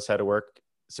only knows how to work.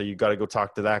 So you got to go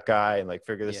talk to that guy and like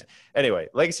figure this. Anyway,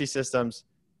 legacy systems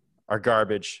are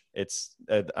garbage. It's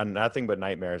nothing but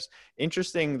nightmares.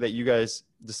 Interesting that you guys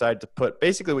decide to put,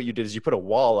 basically what you did is you put a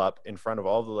wall up in front of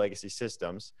all the legacy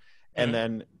systems, and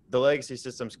then the legacy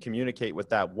systems communicate with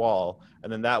that wall,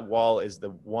 and then that wall is the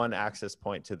one access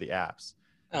point to the apps.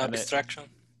 Abstraction.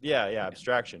 Yeah,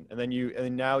 abstraction. And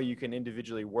then now you can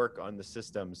individually work on the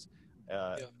systems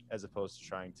as opposed to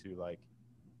trying to like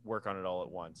work on it all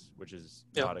at once, which is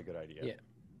not a good idea. Yeah.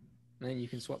 And then you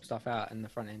can swap stuff out, and the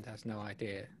front end has no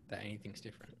idea that anything's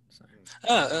different. So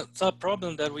it's a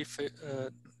problem that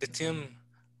the team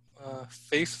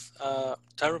face. A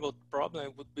terrible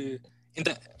problem would be in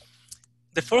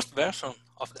the first version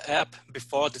of the app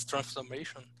before this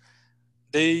transformation.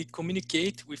 They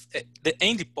communicate with the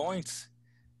endpoints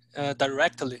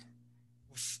directly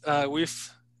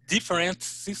with different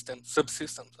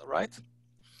subsystems, right?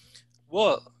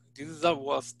 Well, this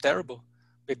was terrible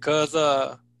because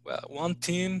one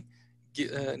team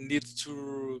needs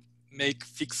to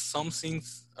fix some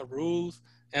things, rules,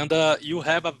 and you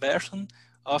have a version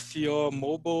of your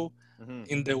mobile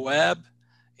in the web,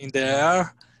 in the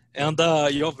air, and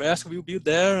your version will be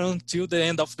there until the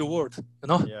end of the world.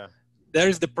 Yeah. There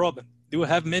is the problem. You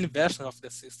have many versions of the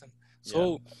system.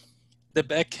 So the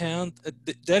backend,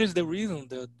 that is the reason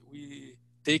that we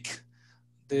take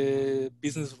the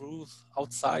business rules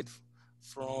outside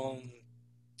from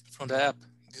the app.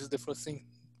 This is the first thing.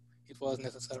 It was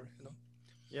necessary,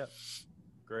 Yeah,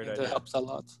 great and idea. It helps a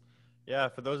lot. Yeah,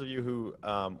 for those of you who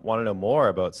want to know more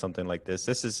about something like this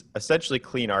is essentially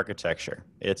clean architecture.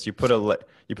 It's you put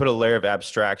a layer of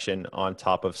abstraction on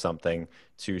top of something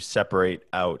to separate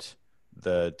out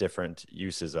the different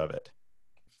uses of it.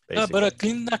 But a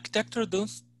clean architecture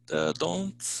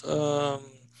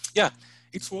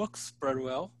it works pretty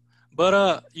well.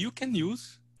 But you can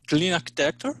use clean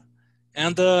architecture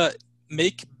and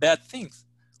make bad things.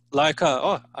 Like,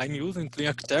 I'm using clean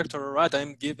architecture, right?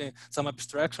 I'm giving some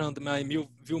abstraction. My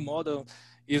view model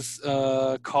is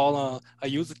called a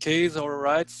use case, all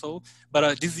right? So,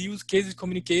 but this use case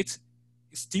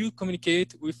still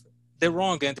communicate with the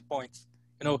wrong endpoints,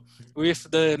 with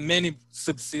the many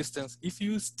subsystems. If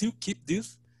you still keep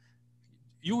this,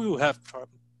 you will have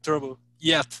trouble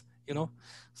yet,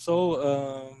 So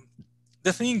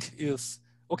the thing is,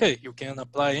 okay, you can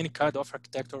apply any kind of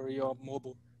architecture in your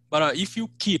mobile, but if you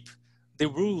keep the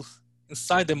rules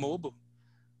inside the mobile,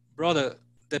 brother,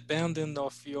 depending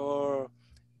of your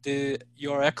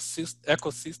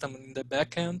ecosystem in the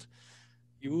backend,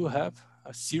 you will have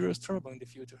a serious trouble in the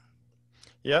future.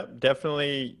 Yeah,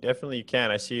 definitely you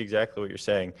can. I see exactly what you're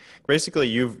saying. Basically,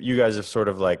 you guys have sort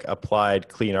of like applied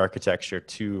clean architecture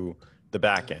to the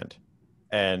backend,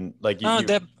 and like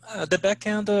the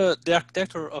backend, the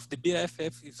architecture of the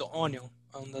BFF is Onion,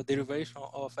 on the derivation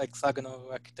of hexagonal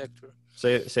architecture.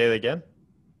 Say it again.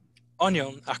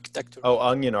 Onion architecture. Oh,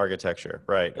 onion architecture,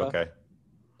 right? Yeah. Okay.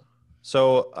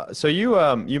 So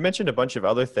you mentioned a bunch of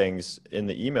other things in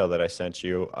the email that I sent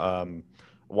you.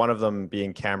 One of them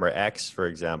being Camera X, for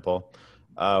example.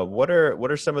 What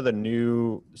are some of the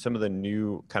new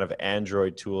kind of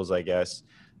Android tools, I guess,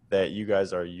 that you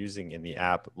guys are using in the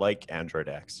app, like Android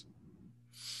X?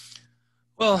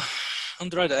 Well,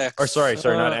 Android X. Or sorry,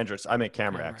 not Android. I meant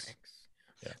Camera X.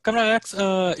 Yeah. Camera X,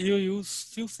 you use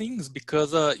few things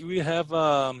because we have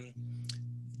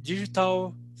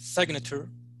digital signature,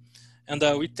 and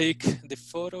we take the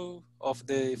photo of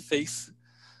the face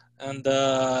and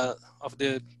of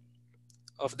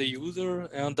the user,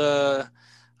 and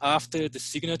after the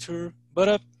signature.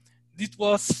 But it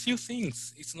was few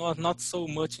things. It's not so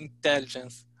much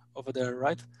intelligence over there,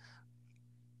 right?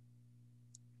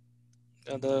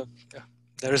 And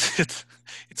there's it.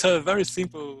 It's a very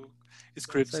simple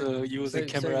script using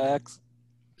Camera X.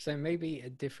 So maybe a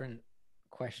different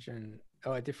question,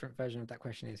 or a different version of that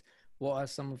question is, what are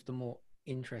some of the more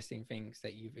interesting things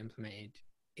that you've implemented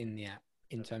in the app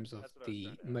in terms of the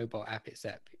mobile app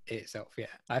itself? Yeah,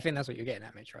 I think that's what you're getting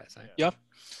at, Mitch, right? So yeah.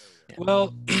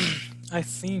 Well, I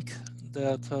think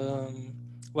that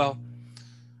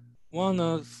one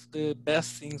of the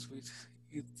best things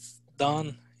it's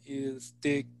done is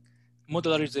the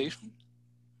modularization,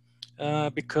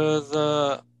 because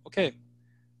okay,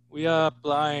 we are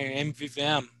applying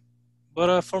MVVM,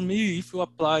 but for me, if you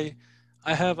apply,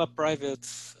 I have a private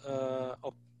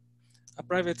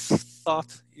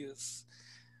thought is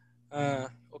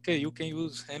okay, you can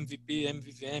use MVP,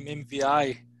 MVVM,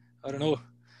 MVI, I don't know.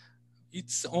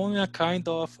 It's only a kind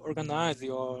of organize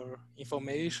your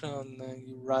information and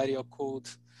you write your code.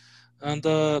 And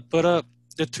but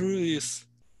the truth is,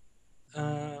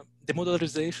 the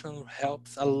modularization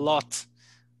helps a lot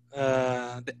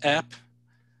the app,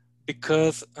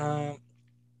 because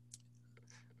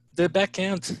the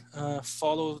backend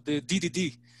follows the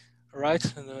DDD, right?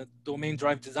 The domain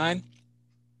drive design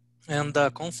and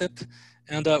concept,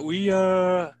 and we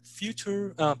are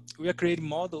creating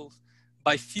models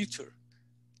by feature.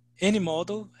 Any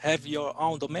model have your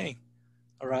own domain,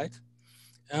 all right?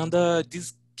 And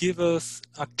this gives us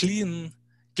a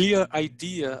clear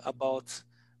idea about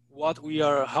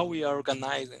how we are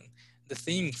organizing the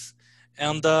things.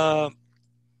 And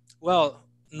well,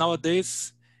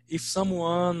 nowadays, if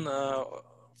someone,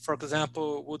 for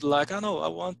example, would like, I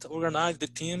want to organize the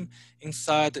team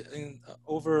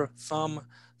over some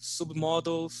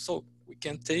submodels, so we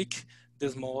can take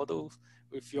these models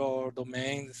with your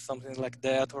domain, something like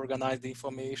that, organize the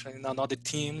information in another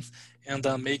teams, and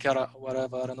make it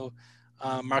whatever, I don't know,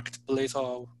 marketplace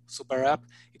or super app.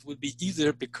 It would be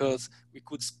easier because we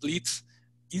could split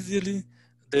easily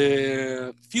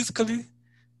physically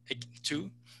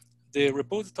to the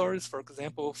repositories, for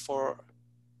example, for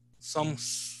some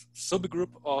subgroup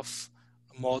of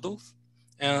models.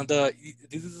 And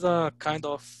this is a kind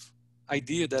of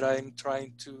idea that I'm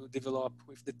trying to develop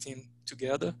with the team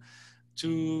together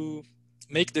to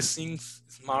make the things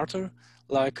smarter.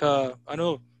 Like, I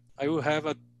will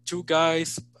have two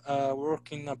guys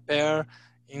working a pair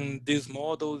in this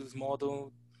model. This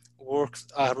model works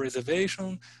a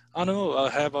reservation. I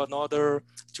have another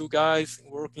two guys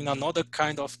working another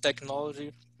kind of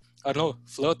technology.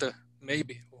 Flutter,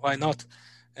 maybe, why not?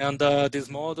 And this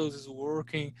model is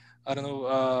working,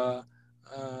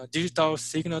 digital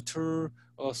signature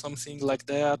or something like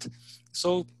that.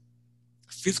 So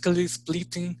physically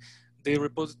splitting the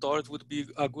repositories would be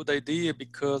a good idea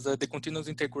because the continuous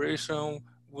integration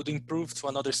would improve to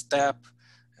another step.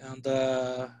 And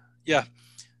yeah,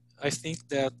 I think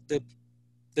that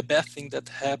the best thing that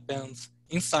happens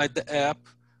inside the app,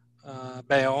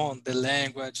 beyond the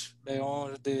language,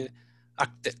 beyond the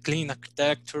clean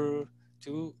architecture,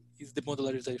 too, is the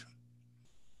modularization.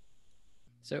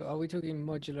 So are we talking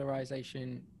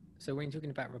modularization? So when you're talking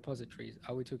about repositories,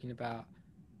 are we talking about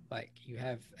like you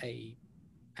have a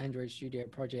Android Studio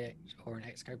project or an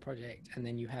Xcode project, and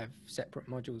then you have separate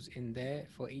modules in there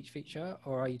for each feature?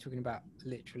 Or are you talking about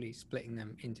literally splitting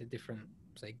them into different,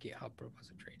 say, GitHub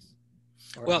repositories?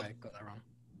 Or have I got that wrong?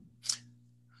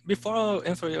 Before I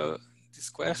answer this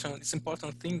question, it's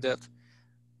important thing that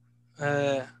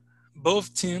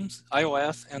both teams,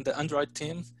 iOS and the Android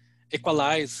teams,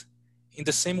 equalize in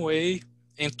the same way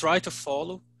and try to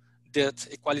follow that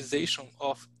equalization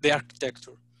of the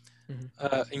architecture.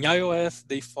 Mm-hmm. In iOS,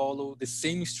 they follow the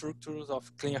same structures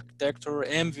of clean architecture,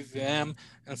 MVVM,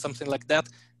 and something like that,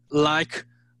 like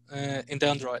in the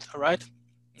Android, all right?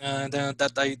 And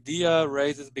that idea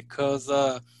raises because,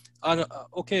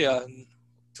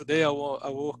 today I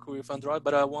work with Android,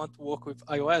 but I want to work with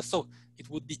iOS, so it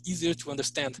would be easier to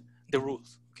understand the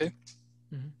rules, okay?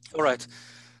 Mm-hmm. All right.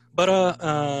 But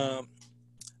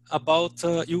about,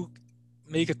 you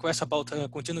make a question about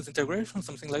continuous integration,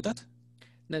 something like that?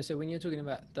 No, so when you're talking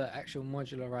about the actual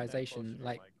modularization,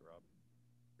 like,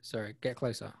 sorry, get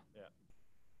closer.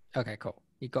 Yeah. Okay, cool.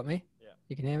 You got me? Yeah.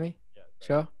 You can hear me? Yeah.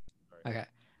 Sure? Sorry. Okay.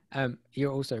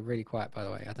 You're also really quiet, by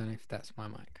the way. I don't know if that's my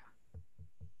mic.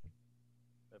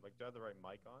 Like, do I have the right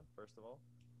mic on, first of all?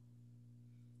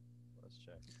 Let's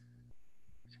check.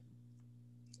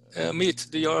 Meet,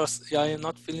 I am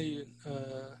not feeling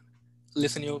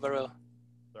listening you very well.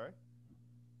 Sorry?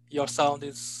 Your sound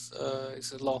is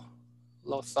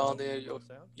low sound there. Low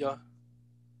sound? Yeah.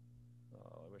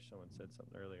 Oh, I wish someone said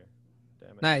something earlier.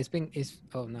 Damn it.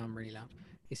 No, oh no, I'm really loud.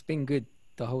 It's been good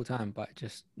the whole time, but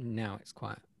just now it's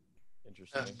quiet.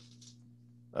 Interesting.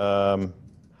 How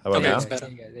about now? It's better.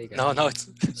 There you go. No, it's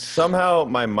somehow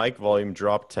my mic volume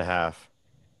dropped to half.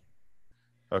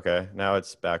 Okay, now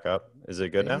it's back up. Is it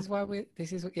good now? It's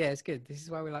good. This is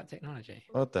why we like technology.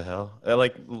 What the hell?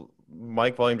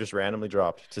 Mic volume just randomly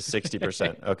dropped to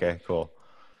 60%. Okay, cool.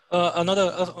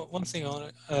 One thing on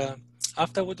it.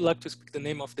 After I would like to speak the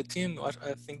name of the team.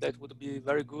 I think that would be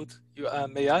very good.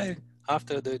 May I,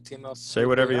 after the team of... Say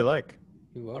whatever you like.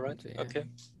 All right, yeah. Okay.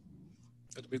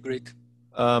 That would be great.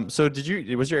 So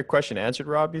was your question answered,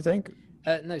 Rob, you think?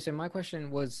 No, so my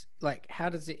question was like, how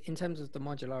does it, in terms of the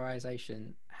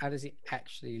modularization, how does it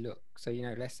actually look? So,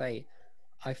 let's say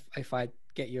if I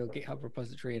get your GitHub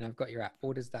repository and I've got your app,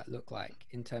 what does that look like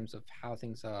in terms of how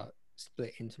things are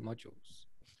split into modules?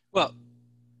 Well,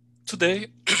 today,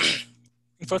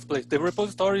 in first place, the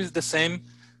repository is the same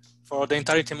for the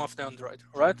entire team of the Android,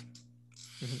 right?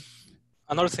 Mm-hmm.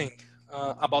 Another thing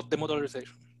about the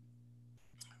modularization.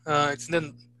 It's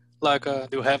then like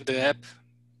you have the app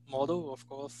model, of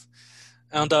course,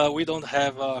 and we don't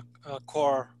have a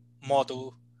core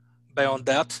model beyond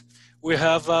that. we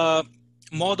have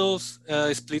models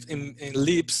split in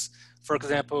libs. For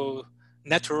example,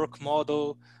 network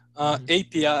model,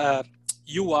 API,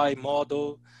 UI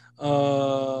model,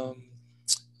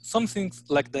 some things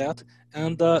like that.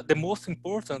 And the most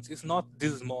important is not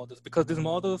these models, because these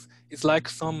models is like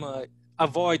some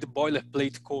avoid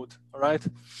boilerplate code, all right?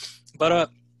 But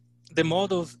the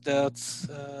models that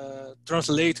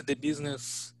translate the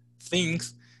business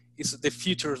things is the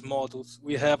features models.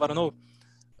 We have, I don't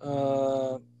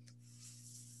know,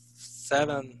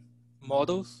 7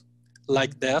 models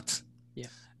like that. Yeah.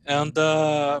 And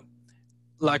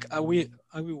like I will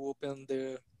open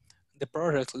the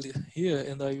project here,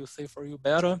 and I will say for you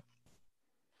better.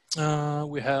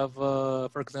 We have,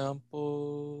 for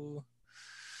example,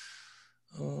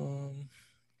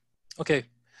 okay,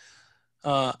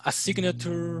 a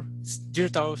signature,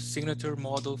 digital signature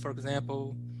model, for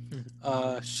example,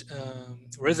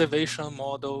 reservation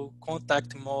model,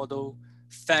 contact model,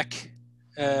 FAQ,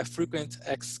 frequent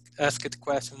asked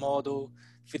question model,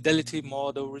 fidelity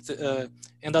model,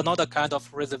 and another kind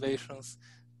of reservations,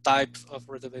 types of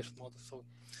reservation models. So,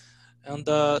 and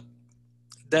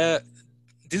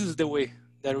this is the way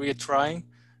that we are trying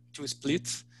to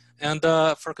split. And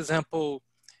for example,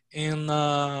 in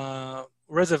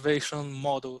reservation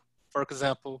model, for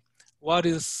example, what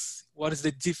is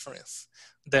the difference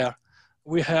there?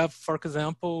 We have, for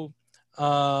example,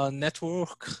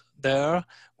 network there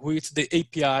with the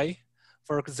API,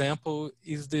 for example,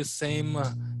 is the same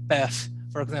path.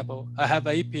 For example, I have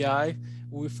an API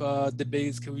with the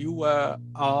basic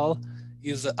URL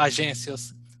is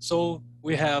agências. So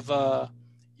we have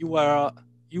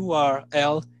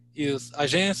URL is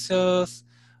agências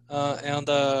and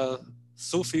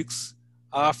suffix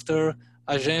after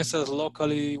agências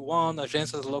locally 1,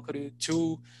 agências locally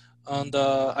 2, and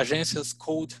agências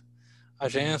code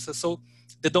agências. So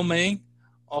the domain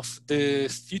of the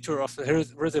feature of the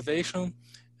reservation,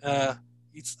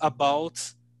 it's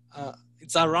about,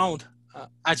 it's around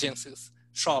agencies,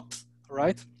 shops,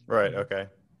 right? Right, okay.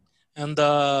 And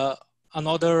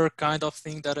another kind of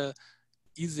thing that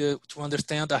easier to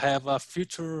understand, I have a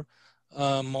feature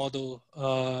model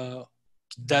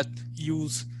that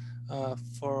use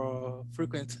for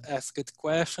frequent asked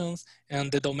questions, and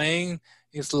the domain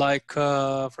is like,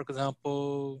 for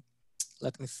example,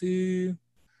 let me see.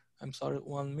 I'm sorry,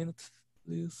 1 minute,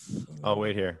 please. I'll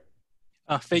wait here.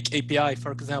 Fake API,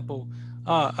 for example.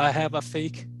 I have a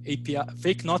fake API,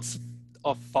 fake not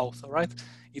of false, all right?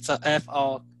 It's a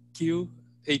FRQ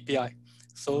API.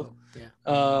 So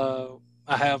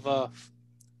I have a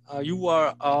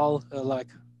URL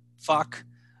like fuck,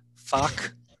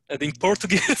 and in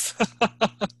Portuguese,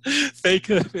 fake,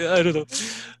 I don't know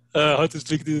how to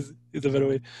speak this in a better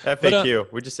way.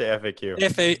 FAQ, we just say FAQ.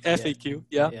 FAQ,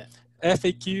 yeah.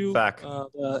 FAQ, Fact.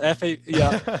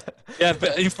 yeah,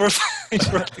 but in first,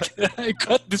 I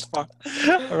got this part,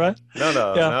 all right?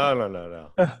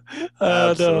 No.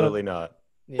 Absolutely not.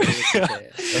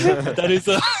 That is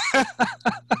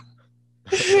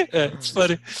it's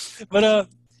funny, but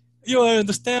you are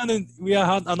understanding. We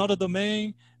have another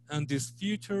domain and this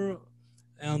feature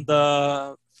and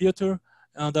filter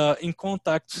and in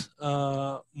contact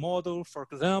model, for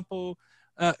example,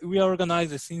 we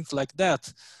organize the things like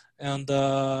that, and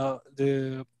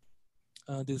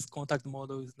this contact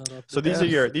model is not up. So these are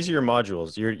your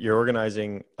modules. You're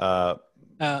organizing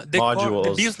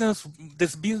modules.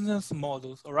 This business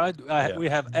models, all right? We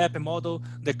have app model,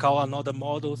 they call another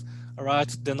models, all right?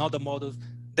 The other models,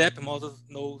 the app models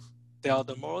knows the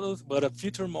other models, but a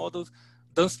feature models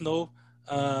doesn't know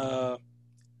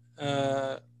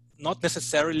not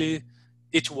necessarily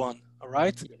each one, all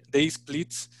right? They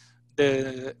split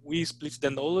we split the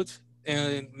knowledge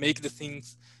and make the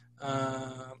things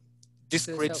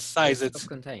discrete sizes.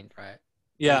 Self-contained, right?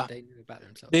 Yeah, they knew about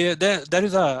themselves. There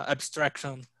is a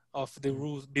abstraction of the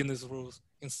rules, business rules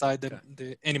inside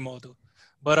the any model.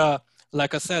 But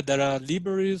like I said, there are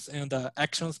libraries and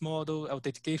actions model,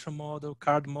 authentication model,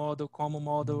 card model, common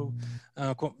model,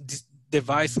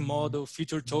 device model,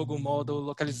 feature toggle model,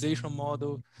 localization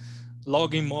model,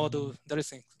 login model. There is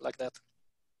things like that.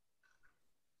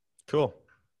 Cool.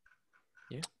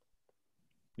 Yeah.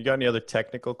 You got any other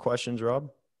technical questions, Rob?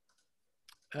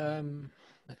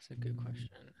 That's a good question.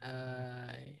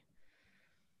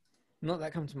 Not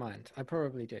that come to mind. I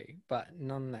probably do, but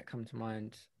none that come to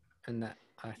mind, and that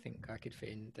I think I could fit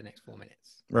in the next 4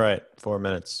 minutes. Right, 4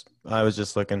 minutes. I was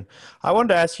just looking. I wanted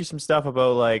to ask you some stuff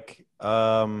about like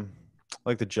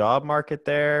the job market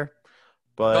there,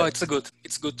 but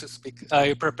it's good to speak.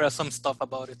 I prepare some stuff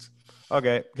about it.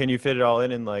 Okay, can you fit it all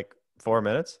in like 4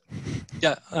 minutes?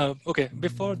 Yeah. Okay.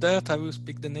 Before that, I will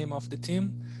speak the name of the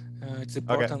team, It's an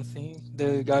important thing.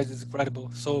 The guys is incredible.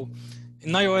 So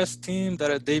in iOS team,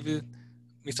 there are David,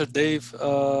 Mr. Dave.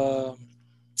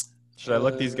 Should I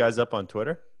look these guys up on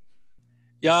Twitter?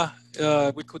 Yeah,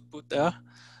 we could put there.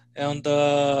 And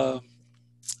I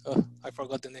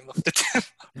forgot the name of the team.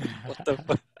 What the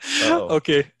fuck?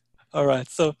 Okay, all right.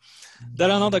 So there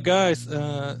are other guys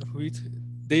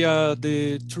they are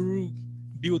the true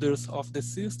builders of the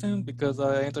system, because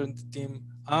I entered the team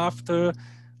after.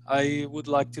 I would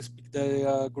like to speak. They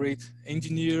are great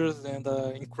engineers and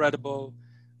incredible.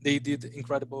 They did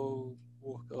incredible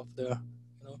work of there.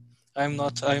 You know, I'm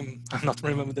not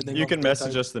remembering the name. You of can the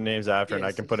message guy. us the names after, and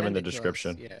I can put them in the Send it to us.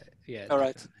 description. Yeah. All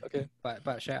right. Definitely. Okay.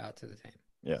 But shout out to the team.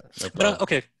 Yeah. No problem. But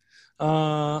okay.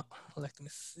 Let me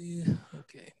see.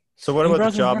 Okay. So what In about the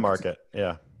Brazil job market?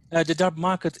 Yeah. The job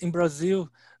market in Brazil.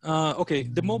 Okay,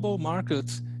 the mobile market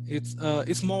it's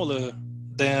smaller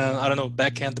than, I don't know,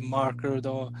 backend market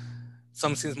or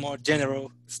something more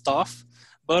general stuff.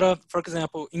 But for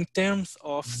example, in terms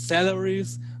of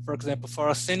salaries, for example, for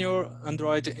a senior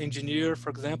Android engineer, for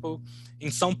example, in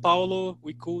São Paulo,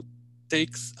 we could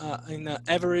take an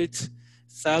average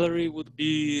salary would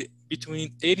be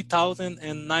between 80,000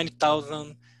 and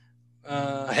 90,000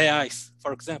 reais,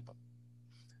 for example.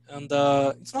 And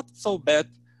it's not so bad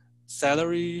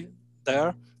salary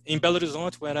there. In Belo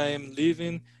Horizonte, where I am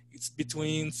living, it's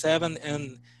between 7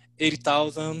 and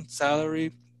 80,000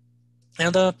 salary.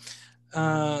 And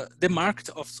the market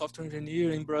of software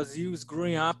engineer in Brazil is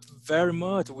growing up very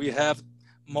much. We have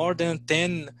more than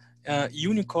 10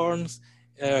 unicorns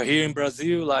here in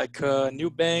Brazil, like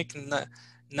Nubank,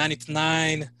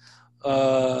 99,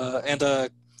 and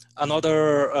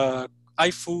another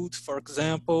iFood, for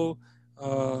example.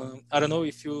 I don't know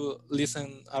if you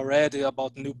listen already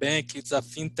about Nubank. It's a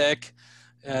fintech.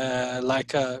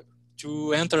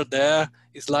 To enter there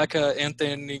is like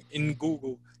entering in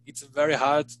Google. It's very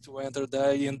hard to enter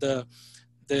there, and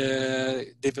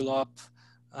they develop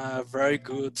very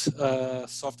good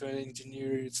software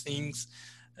engineering things.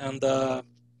 And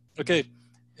okay,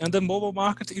 and the mobile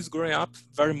market is growing up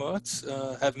very much,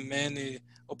 have many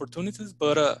opportunities.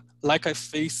 But like I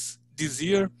faced this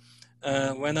year,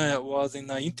 when I was in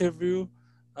an interview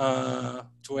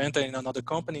to enter in another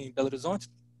company in Belo Horizonte,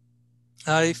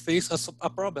 I faced a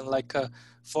problem. Like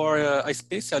for a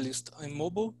specialist in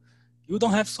mobile, you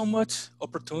don't have so much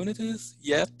opportunities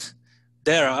yet.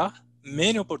 There are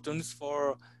many opportunities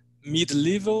for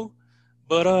mid-level,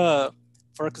 but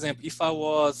for example, if I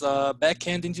was a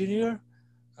back-end engineer,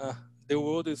 the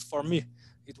world is for me.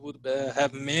 It would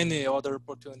have many other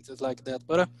opportunities like that.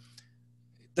 But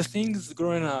the things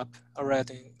growing up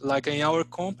already. Like in our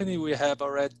company, we have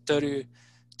already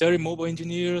 30 mobile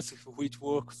engineers which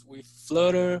works with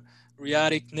Flutter,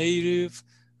 React Native,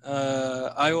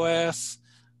 iOS,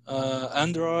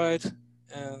 Android,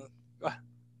 and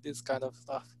this kind of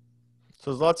stuff.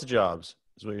 So there's lots of jobs,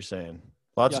 is what you're saying.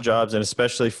 Lots of jobs, and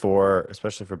especially for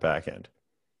backend.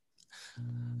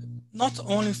 Not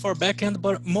only for backend,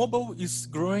 but mobile is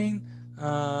growing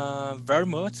very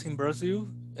much in Brazil.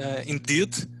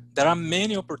 Indeed, there are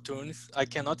many opportunities. I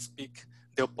cannot speak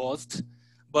the opposite,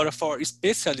 but for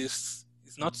specialists,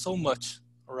 it's not so much,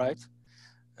 right?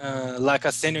 Like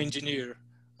a senior engineer,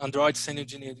 Android senior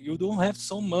engineer, you don't have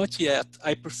so much yet.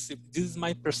 I perceive, this is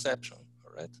my perception,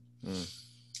 all right?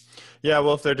 Yeah,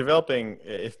 well, if they're developing,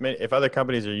 if other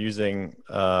companies are using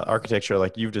architecture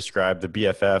like you've described, the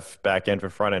BFF backend for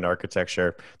front-end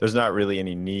architecture, there's not really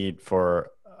any need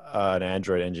for an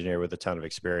Android engineer with a ton of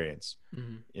experience.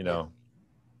 You know,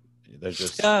 they're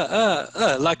just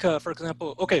for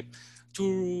example, okay,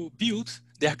 to build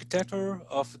the architecture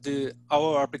of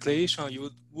our application, you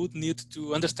would need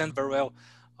to understand very well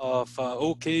of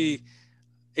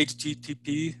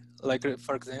HTTP, like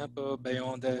for example,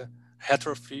 beyond the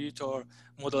retrofit or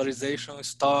modularization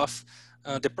stuff.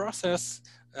 The process,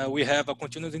 we have a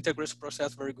continuous integration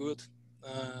process, very good,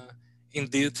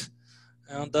 indeed.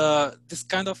 And this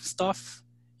kind of stuff,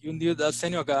 you need a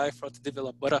senior guy for to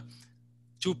develop. But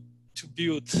to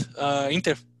build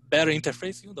better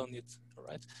interface, you don't need,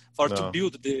 right? To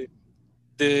build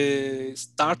the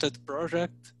started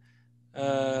project,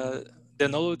 the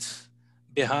knowledge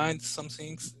behind some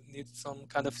things needs some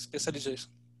kind of specialization.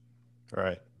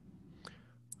 Right.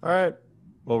 All right.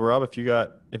 Well, Rob, if you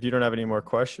don't have any more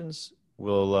questions,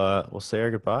 we'll say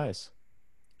our goodbyes.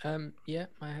 Yeah,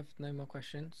 I have no more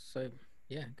questions. So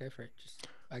yeah, go for it. Just,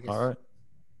 I guess, all right.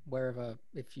 Wherever,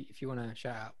 if you want to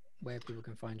shout out where people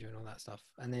can find you and all that stuff,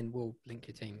 and then we'll link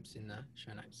your teams in the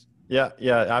show notes. Yeah.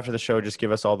 After the show, just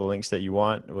give us all the links that you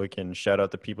want. We can shout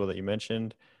out the people that you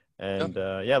mentioned, and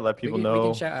let people know. We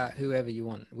can shout out whoever you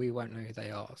want. We won't know who they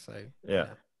are. So yeah.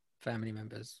 family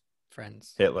members,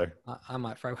 friends. Hitler. I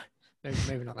might throw,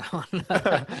 maybe not that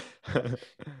one.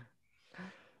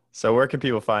 So where can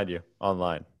people find you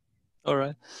online? All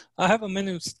right. I have a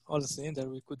many other things that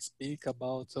we could speak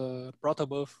about.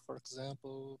 Protobuf, for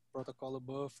example, protocol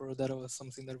buffer. That was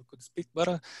something that we could speak,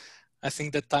 but I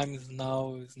think the time is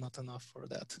now is not enough for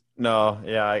that. No,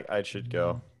 yeah, I should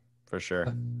go for sure.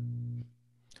 Okay.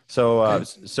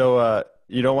 So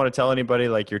you don't want to tell anybody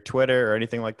like your Twitter or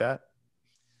anything like that?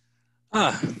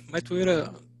 My Twitter,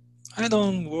 I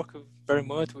don't work very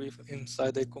much with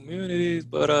inside the community,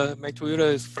 but my Twitter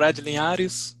is Fred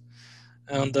Linhares,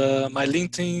 and my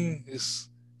LinkedIn is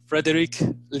Frederick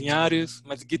Linhares.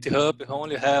 My GitHub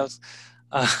only has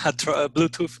a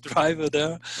Bluetooth driver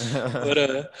there,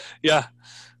 but yeah,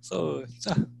 so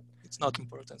it's not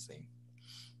important thing.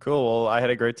 Cool. Well, I had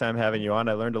a great time having you on.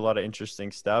 I learned a lot of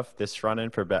interesting stuff. This front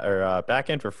end for back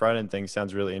end for front end thing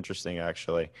sounds really interesting,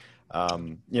 actually.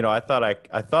 I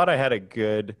thought I had a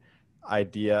good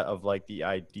idea of like the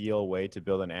ideal way to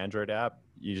build an Android app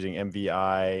using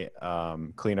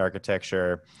MVI, clean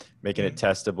architecture, making it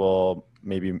testable,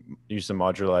 maybe use some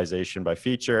modularization by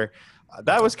feature.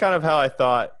 That was kind of how I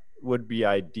thought would be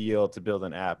ideal to build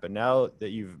an app. And now that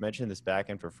you've mentioned this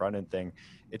backend for front end thing,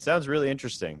 it sounds really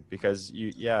interesting because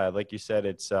like you said,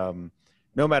 it's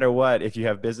no matter what, if you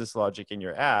have business logic in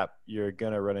your app, you're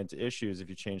going to run into issues if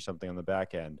you change something on the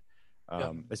back end,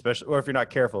 especially, or if you're not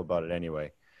careful about it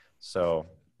anyway. So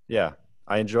yeah,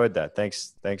 I enjoyed that.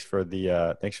 Thanks for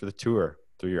the tour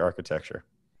through your architecture.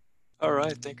 All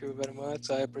right. Thank you very much.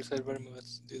 I appreciate very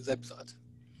much this episode.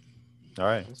 All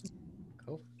right. Awesome.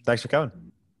 Cool. Thanks for coming.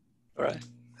 All right.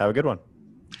 Have a good one.